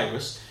a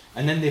virus,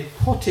 and then they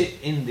put it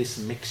in this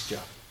mixture,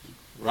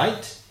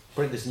 right?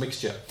 Put it in this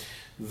mixture.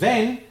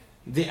 Then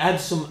they add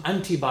some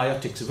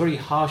antibiotics, very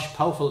harsh,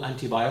 powerful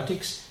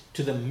antibiotics,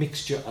 to the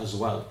mixture as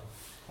well,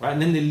 right?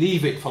 And then they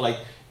leave it for like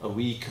a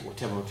week,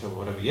 whatever,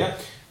 yeah?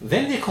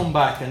 Then they come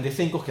back and they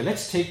think, okay,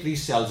 let's take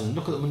these cells and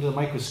look at them under the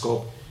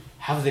microscope.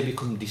 Have they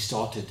become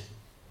distorted?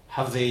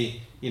 Have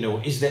they,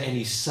 is there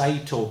any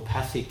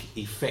cytopathic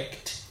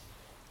effect,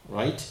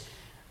 right?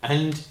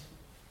 And,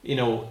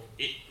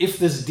 if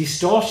there's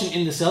distortion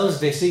in the cells,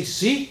 they say,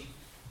 see,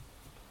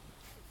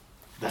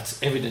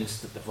 that's evidence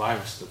that the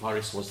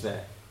virus was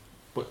there.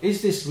 But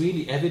is this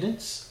really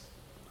evidence?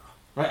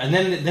 Right? And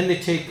then they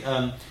take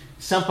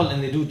sample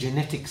and they do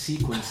genetic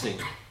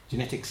sequencing,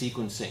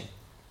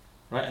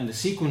 right? And the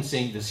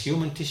sequencing, there's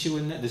human tissue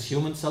in there, there's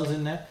human cells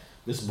in there,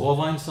 there's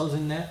bovine cells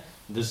in there,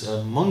 there's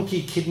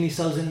monkey kidney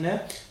cells in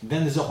there.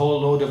 Then there's a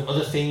whole load of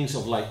other things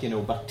of like,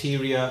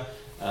 bacteria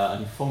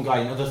and fungi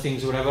and other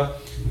things, whatever.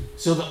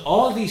 So that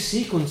all these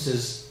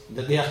sequences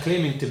that they are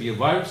claiming to be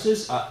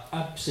viruses are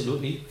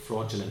absolutely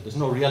fraudulent. There's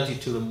no reality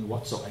to them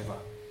whatsoever,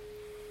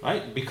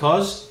 right?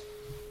 Because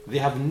they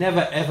have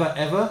never, ever,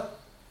 ever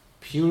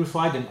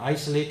purified and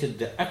isolated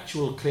the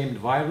actual claimed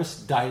virus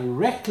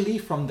directly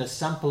from the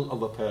sample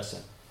of a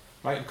person,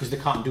 right? Because they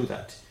can't do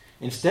that.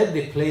 Instead,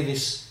 they play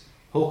this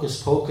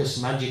hocus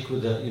pocus magic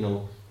with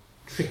the,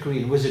 trickery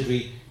and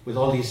wizardry with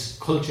all these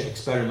culture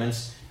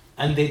experiments,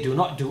 and they do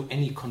not do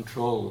any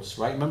controls,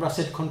 right? Remember I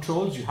said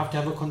controls? You have to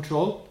have a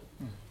control.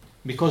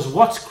 Because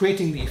what's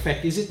creating the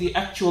effect? Is it the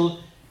actual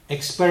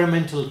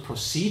experimental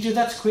procedure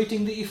that's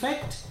creating the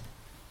effect?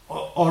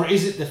 Or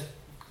is it the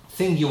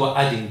thing you are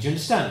adding? Do you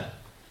understand?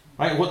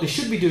 Right? What they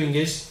should be doing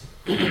is,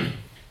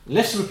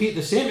 let's repeat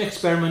the same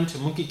experiment,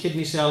 monkey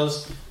kidney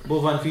cells,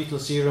 bovine fetal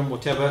serum,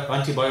 whatever,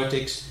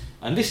 antibiotics,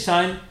 and this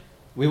time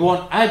we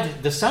won't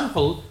add the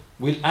sample,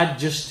 we'll add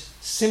just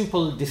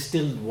simple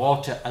distilled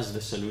water as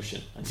the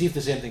solution and see if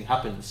the same thing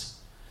happens.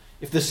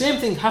 If the same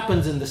thing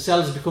happens and the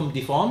cells become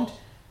deformed,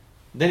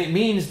 then it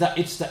means that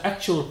it's the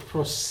actual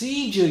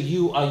procedure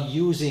you are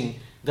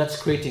using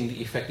that's creating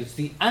the effect. It's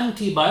the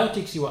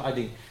antibiotics you are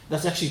adding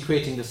that's actually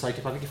creating the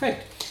cytopathic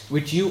effect,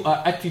 which you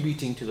are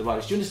attributing to the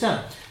virus. Do you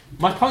understand?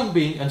 My point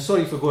being, and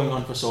sorry for going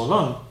on for so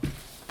long,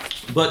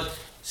 but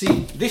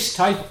see, this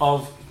type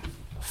of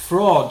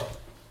fraud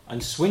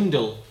and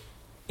swindle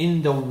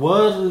in the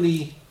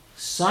worldly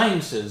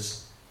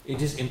sciences,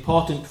 it is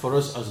important for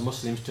us as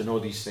Muslims to know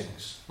these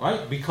things,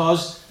 right?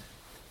 Because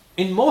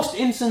in most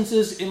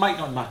instances, it might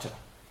not matter.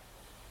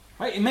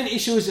 Right? In many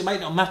issues, it might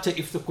not matter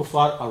if the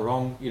kuffar are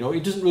wrong.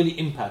 It doesn't really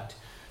impact.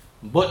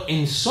 But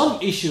in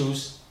some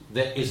issues,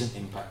 there is an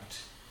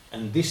impact.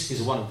 And this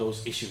is one of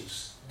those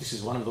issues.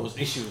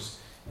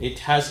 It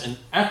has an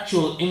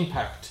actual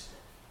impact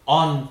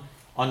on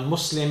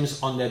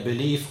Muslims, on their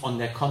belief, on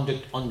their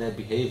conduct, on their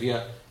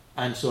behavior,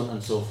 and so on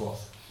and so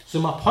forth. So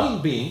my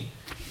point being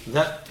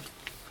that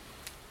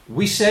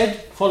we said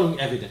following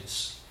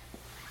evidence.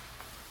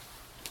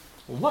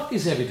 What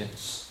is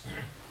evidence?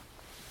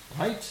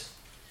 Right?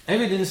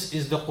 Evidence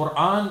is the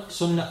Quran,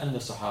 Sunnah, and the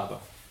Sahaba.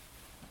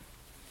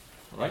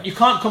 Right? You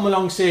can't come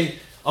along and say,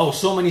 oh,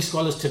 so many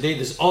scholars today,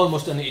 there's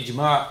almost an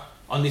ijma'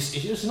 on this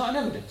issue. It's not an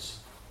evidence.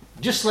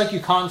 Just like you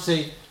can't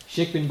say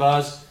Sheikh bin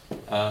Baz,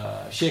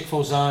 Sheikh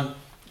Fawzan,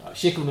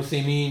 Sheikh Ibn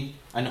Uthaymeen,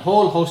 and a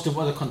whole host of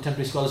other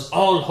contemporary scholars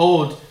all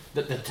hold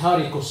that the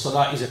Tariq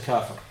al-Salah is a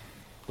kafir,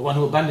 the one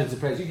who abandons the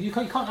prayers. You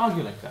can't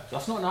argue like that.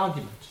 That's not an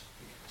argument.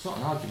 It's not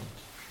an argument.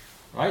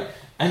 Right?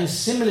 And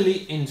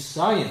similarly in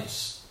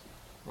science,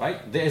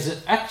 Right? There is an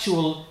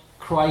actual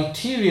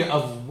criteria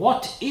of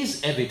what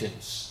is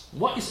evidence.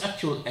 What is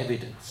actual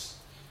evidence?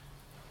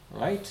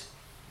 Right?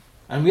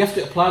 And we have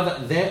to apply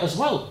that there as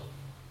well.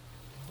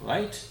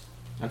 Right?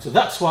 And so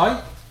that's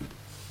why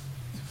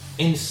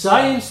in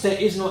science there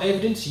is no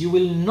evidence. You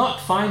will not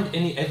find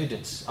any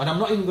evidence. And I'm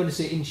not even going to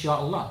say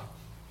inshallah.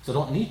 So I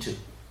don't need to.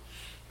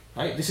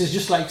 Right? This is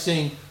just like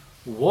saying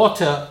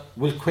water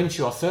will quench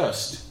your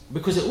thirst.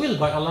 Because it will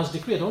by Allah's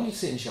decree. I don't need to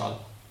say inshallah.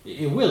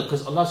 It will,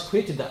 because Allah's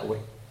created that way.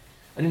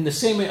 And in the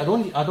same way, I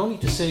don't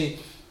need to say,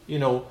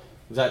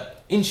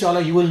 that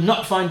inshallah you will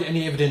not find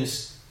any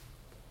evidence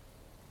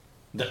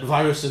that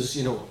viruses,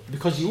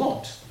 because you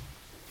won't.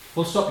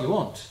 Full stop, you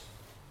won't.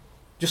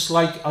 Just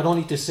like I don't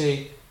need to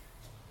say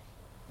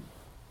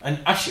an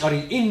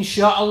Ash'ari,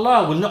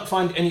 inshallah, will not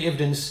find any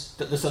evidence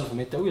that the Salaf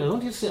made ta'wil. I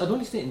don't need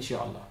to say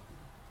inshallah.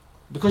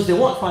 Because they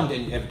won't find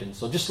any evidence.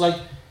 So just like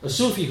a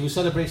Sufi who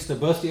celebrates the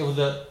birthday of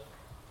the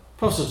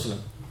Prophet ﷺ,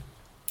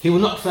 he will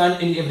not find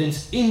any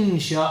evidence,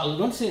 inshallah.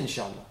 Don't say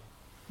inshallah.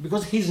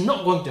 Because he's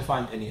not going to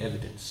find any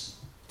evidence.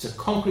 It's a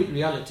concrete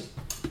reality.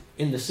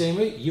 In the same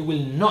way, you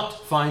will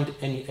not find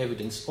any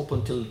evidence up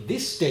until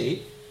this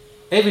day,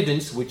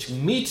 evidence which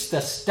meets the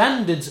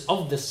standards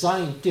of the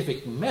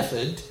scientific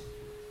method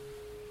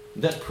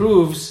that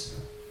proves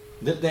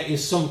that there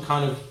is some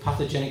kind of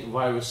pathogenic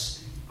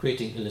virus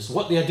creating illness.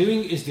 What they are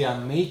doing is they are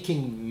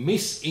making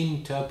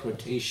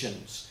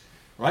misinterpretations.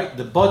 Right?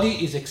 The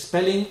body is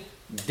expelling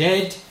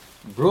dead,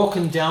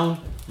 broken down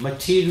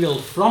material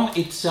from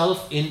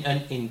itself in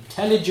an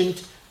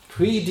intelligent,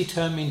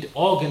 predetermined,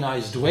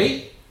 organized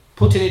way,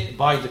 put in it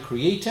by the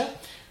Creator.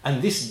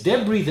 And this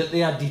debris that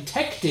they are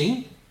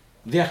detecting,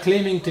 they are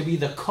claiming to be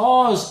the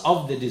cause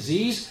of the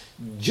disease,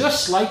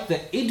 just like the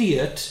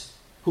idiot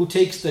who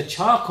takes the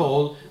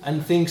charcoal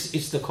and thinks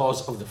it's the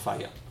cause of the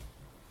fire.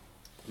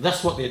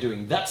 That's what they're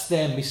doing. That's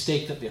their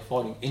mistake that they're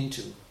falling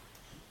into.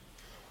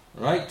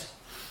 Right?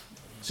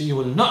 So you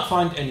will not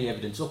find any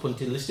evidence up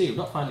until this day. You will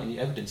not find any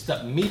evidence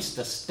that meets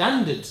the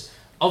standards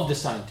of the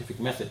scientific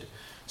method.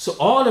 So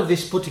all of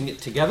this, putting it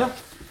together,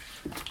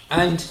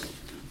 and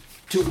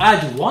to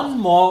add one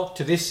more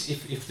to this,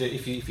 if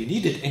you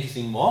needed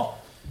anything more,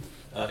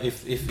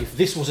 if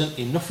this wasn't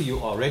enough for you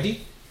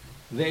already,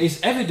 there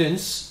is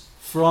evidence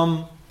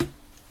from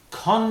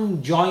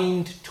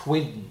conjoined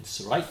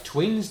twins, right?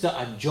 Twins that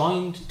are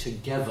joined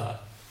together,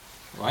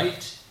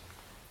 right?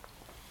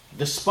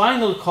 The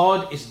spinal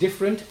cord is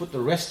different, but the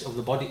rest of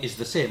the body is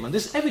the same. And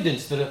there's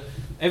evidence. There are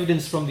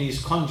evidence from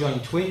these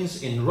conjoined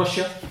twins in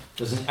Russia.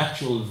 There's an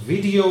actual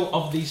video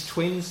of these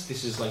twins.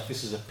 This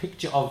is a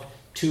picture of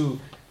two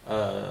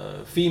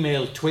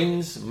female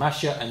twins,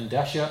 Masha and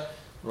Dasha.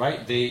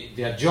 Right?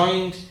 They are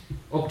joined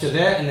up to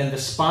there, and then the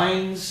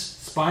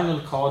spinal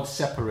cord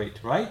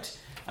separate. Right?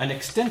 And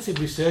extensive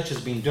research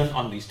has been done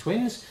on these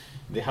twins.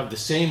 They have the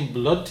same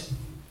blood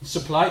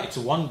supply. It's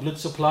one blood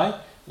supply.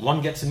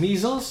 One gets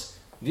measles.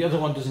 The other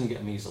one doesn't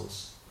get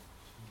measles.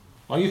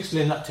 Why you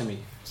explain that to me?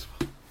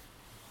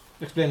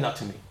 Explain that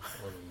to me.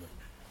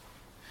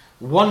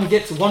 One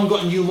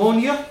got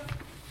pneumonia,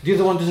 the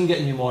other one doesn't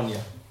get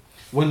pneumonia.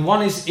 When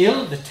one is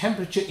ill, the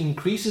temperature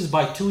increases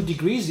by 2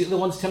 degrees, the other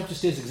one's temperature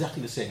stays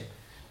exactly the same.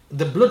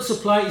 The blood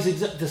supply is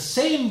the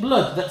same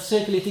blood that's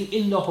circulating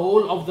in the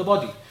whole of the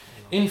body.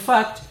 In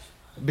fact,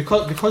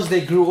 because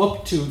they grew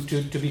up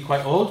to be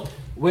quite old,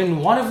 when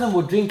one of them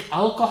would drink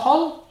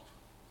alcohol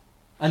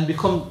and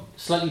become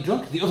slightly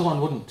drunk, the other one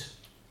wouldn't.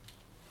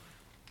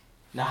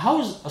 Now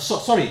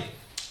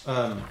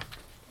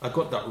I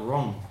got that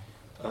wrong.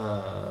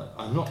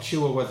 I'm not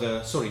sure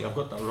whether, I've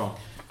got that wrong.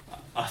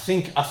 I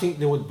think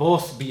they would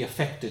both be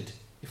affected,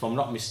 if I'm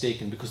not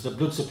mistaken, because the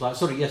blood supply,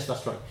 yes,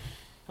 that's right.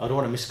 I don't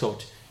want to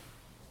misquote.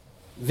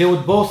 They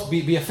would both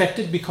be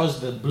affected because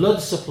the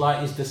blood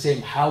supply is the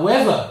same.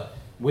 However,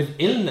 with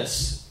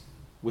illness,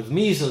 with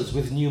measles,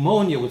 with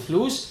pneumonia, with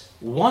flus,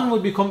 one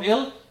would become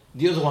ill,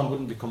 the other one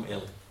wouldn't become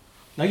ill.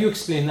 Now you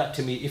explain that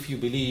to me if you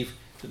believe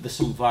that there's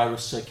some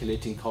virus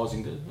circulating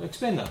causing the...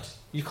 Explain that.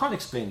 You can't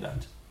explain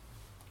that.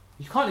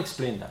 You can't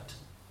explain that.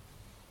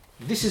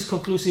 This is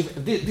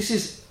conclusive. This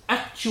is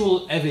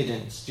actual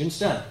evidence. Do you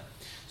understand?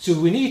 So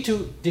we need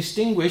to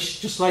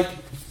distinguish, just like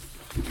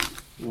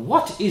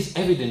what is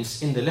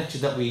evidence in the lecture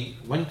that we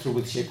went through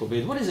with Sheikh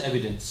Ubaid. What is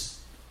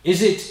evidence?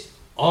 Is it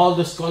all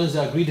the scholars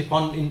are agreed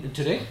upon in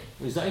today?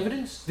 Is that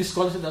evidence? This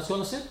scholar said, that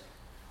scholar said?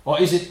 Or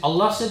is it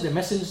Allah said, the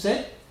Messenger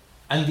said,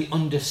 and the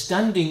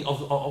understanding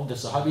of the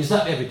Sahaba? Is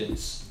that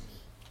evidence?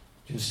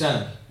 Do you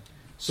understand?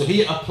 So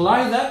he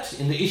applied that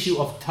in the issue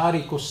of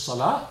Tariqus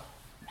Salah,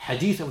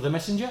 hadith of the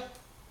Messenger.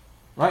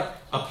 Right?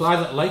 Apply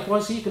that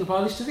likewise, he can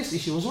apply this to this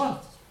issue as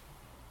well.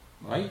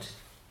 Right?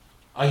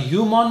 Are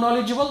you more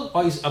knowledgeable,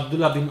 or is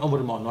Abdullah bin Umar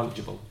more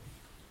knowledgeable?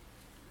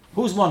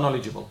 Who's more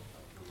knowledgeable?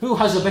 Who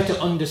has a better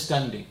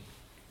understanding?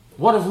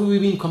 What have we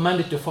been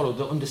commanded to follow?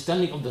 The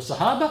understanding of the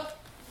Sahaba?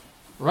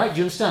 Right? Do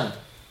you understand?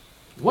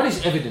 What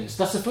is evidence?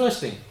 That's the first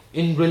thing.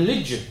 In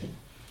religion.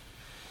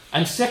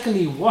 And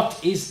secondly,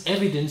 what is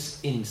evidence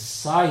in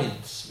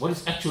science? What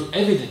is actual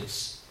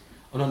evidence?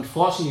 And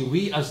unfortunately,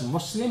 we as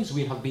Muslims,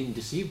 we have been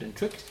deceived and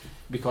tricked,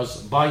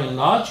 because by and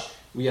large,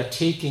 we are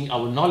taking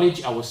our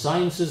knowledge, our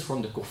sciences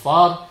from the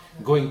kuffar,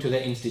 going to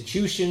their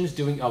institutions,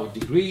 doing our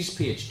degrees,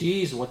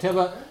 PhDs,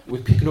 whatever.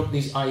 We're picking up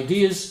these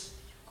ideas,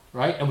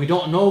 right? And we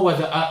don't know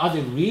whether are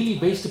they really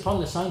based upon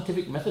the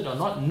scientific method or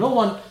not. No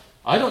one,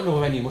 I don't know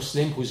of any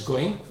Muslim who's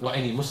going, or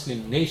any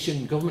Muslim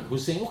nation, government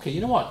who's saying, okay,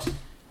 you know what?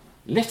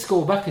 Let's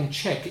go back and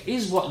check,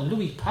 is what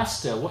Louis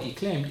Pasteur, what he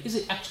claimed, is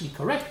it actually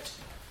correct?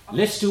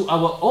 Let's do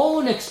our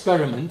own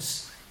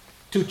experiments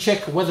to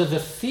check whether the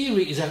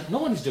theory is... No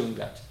one's doing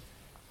that.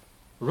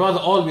 Rather,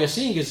 all we are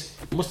seeing is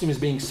Muslims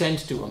being sent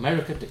to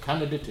America, to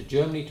Canada, to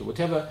Germany, to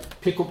whatever,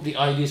 pick up the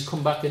ideas,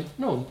 come back and...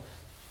 No.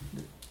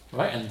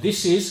 Right? And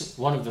this is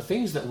one of the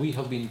things that we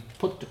have been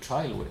put to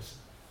trial with.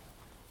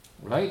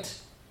 Right?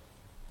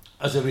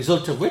 As a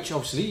result of which,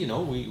 obviously, you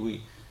know,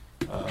 we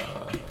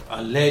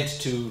are led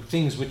to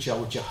things which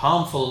are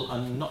harmful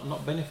and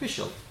not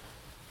beneficial.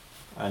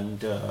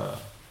 And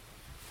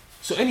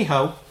so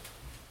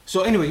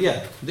anyway,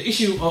 yeah, the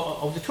issue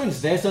of the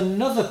twins, there's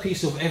another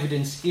piece of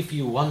evidence if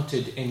you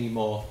wanted any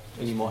more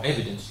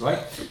evidence, right?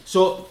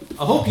 So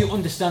I hope you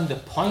understand the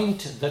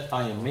point that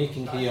I am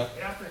making here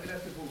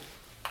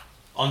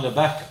on the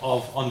back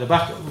of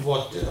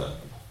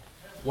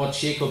what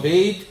Sheikh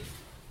Ubaid.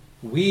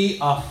 We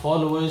are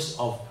followers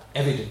of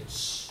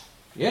evidence.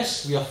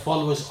 Yes, we are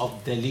followers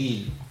of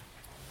dalil.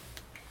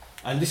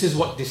 And this is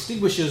what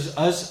distinguishes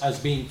us as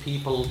being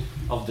people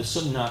of the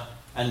Sunnah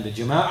and the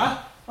Jama'ah.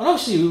 And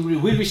obviously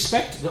we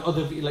respect the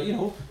other, like, you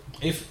know,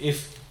 if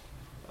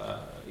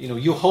you know,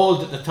 you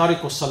hold that the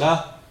Tariq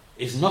al-Salah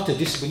is not a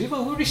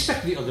disbeliever, we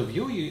respect the other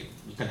view. You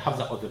can have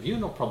that other view,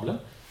 no problem.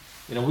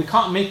 You know, we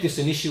can't make this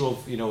an issue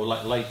of, you know,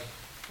 like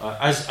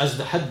as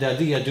the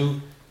Haddadiyya do,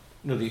 you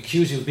know, they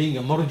accuse you of being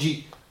a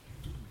murji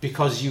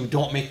because you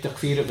don't make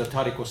takfir of the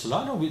Tariq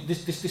al-Salah. No,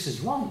 this is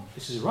wrong.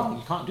 This is wrong.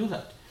 You can't do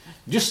that.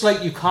 Just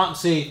like you can't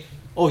say,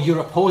 oh, you're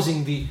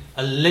opposing the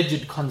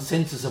alleged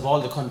consensus of all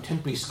the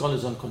contemporary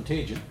scholars on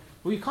contagion.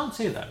 Well, you can't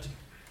say that.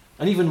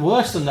 And even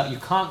worse than that, you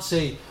can't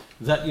say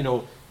that, you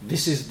know,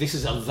 this is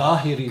a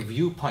Zahiri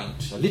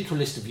viewpoint, a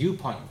literalist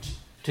viewpoint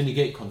to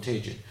negate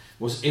contagion.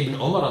 Was Ibn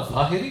Umar a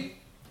Zahiri?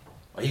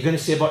 Are you going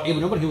to say about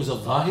Ibn Umar he was a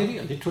Zahiri,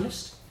 a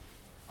literalist?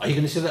 Are you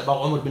going to say that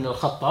about Umar bin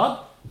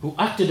al-Khattab, who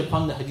acted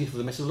upon the hadith of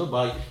the Messenger of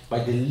Allah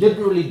by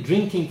deliberately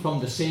drinking from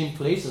the same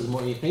place as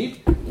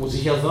Mu'ayqib? Was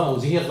he a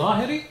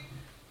Zahiri?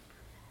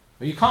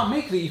 You can't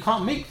make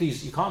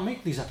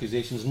these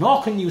accusations.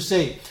 Nor can you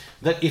say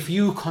that if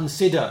you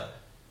consider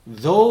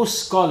those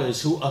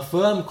scholars who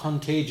affirm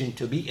contagion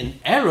to be in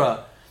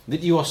error,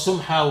 that you are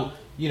somehow,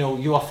 you know,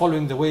 you are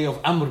following the way of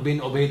Amr bin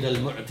Ubaid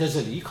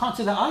al-Mu'tazili. You can't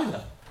say that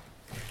either.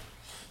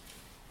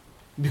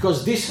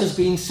 Because this has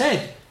been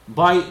said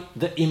by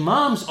the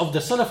Imams of the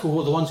Salaf, who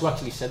were the ones who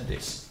actually said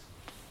this.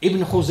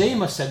 Ibn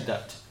Khuzaymah said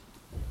that.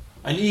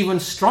 And even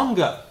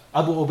stronger,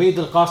 Abu Ubaid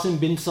al-Qasim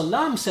bin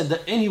Salam said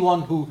that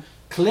anyone who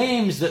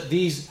claims that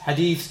these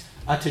hadiths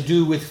are to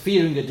do with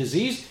fearing a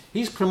disease,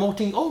 he's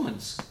promoting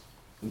omens.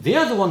 They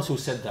are the ones who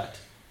said that,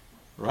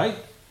 right?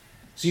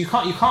 So you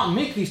can't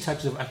make these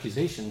types of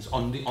accusations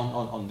on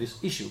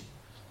this issue,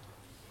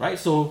 right?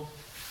 So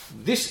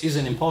this is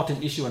an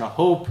important issue, and I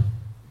hope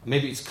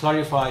maybe it's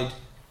clarified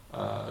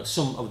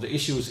some of the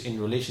issues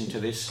in relation to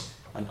this.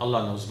 And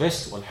Allah knows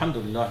best.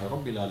 Walhamdulillahi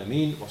Rabbil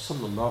Alameen. Wa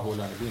sallallahu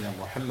ala nabiyyina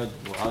Muhammad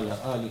wa ala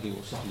alihi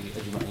wa sahbihi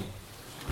ajma'in.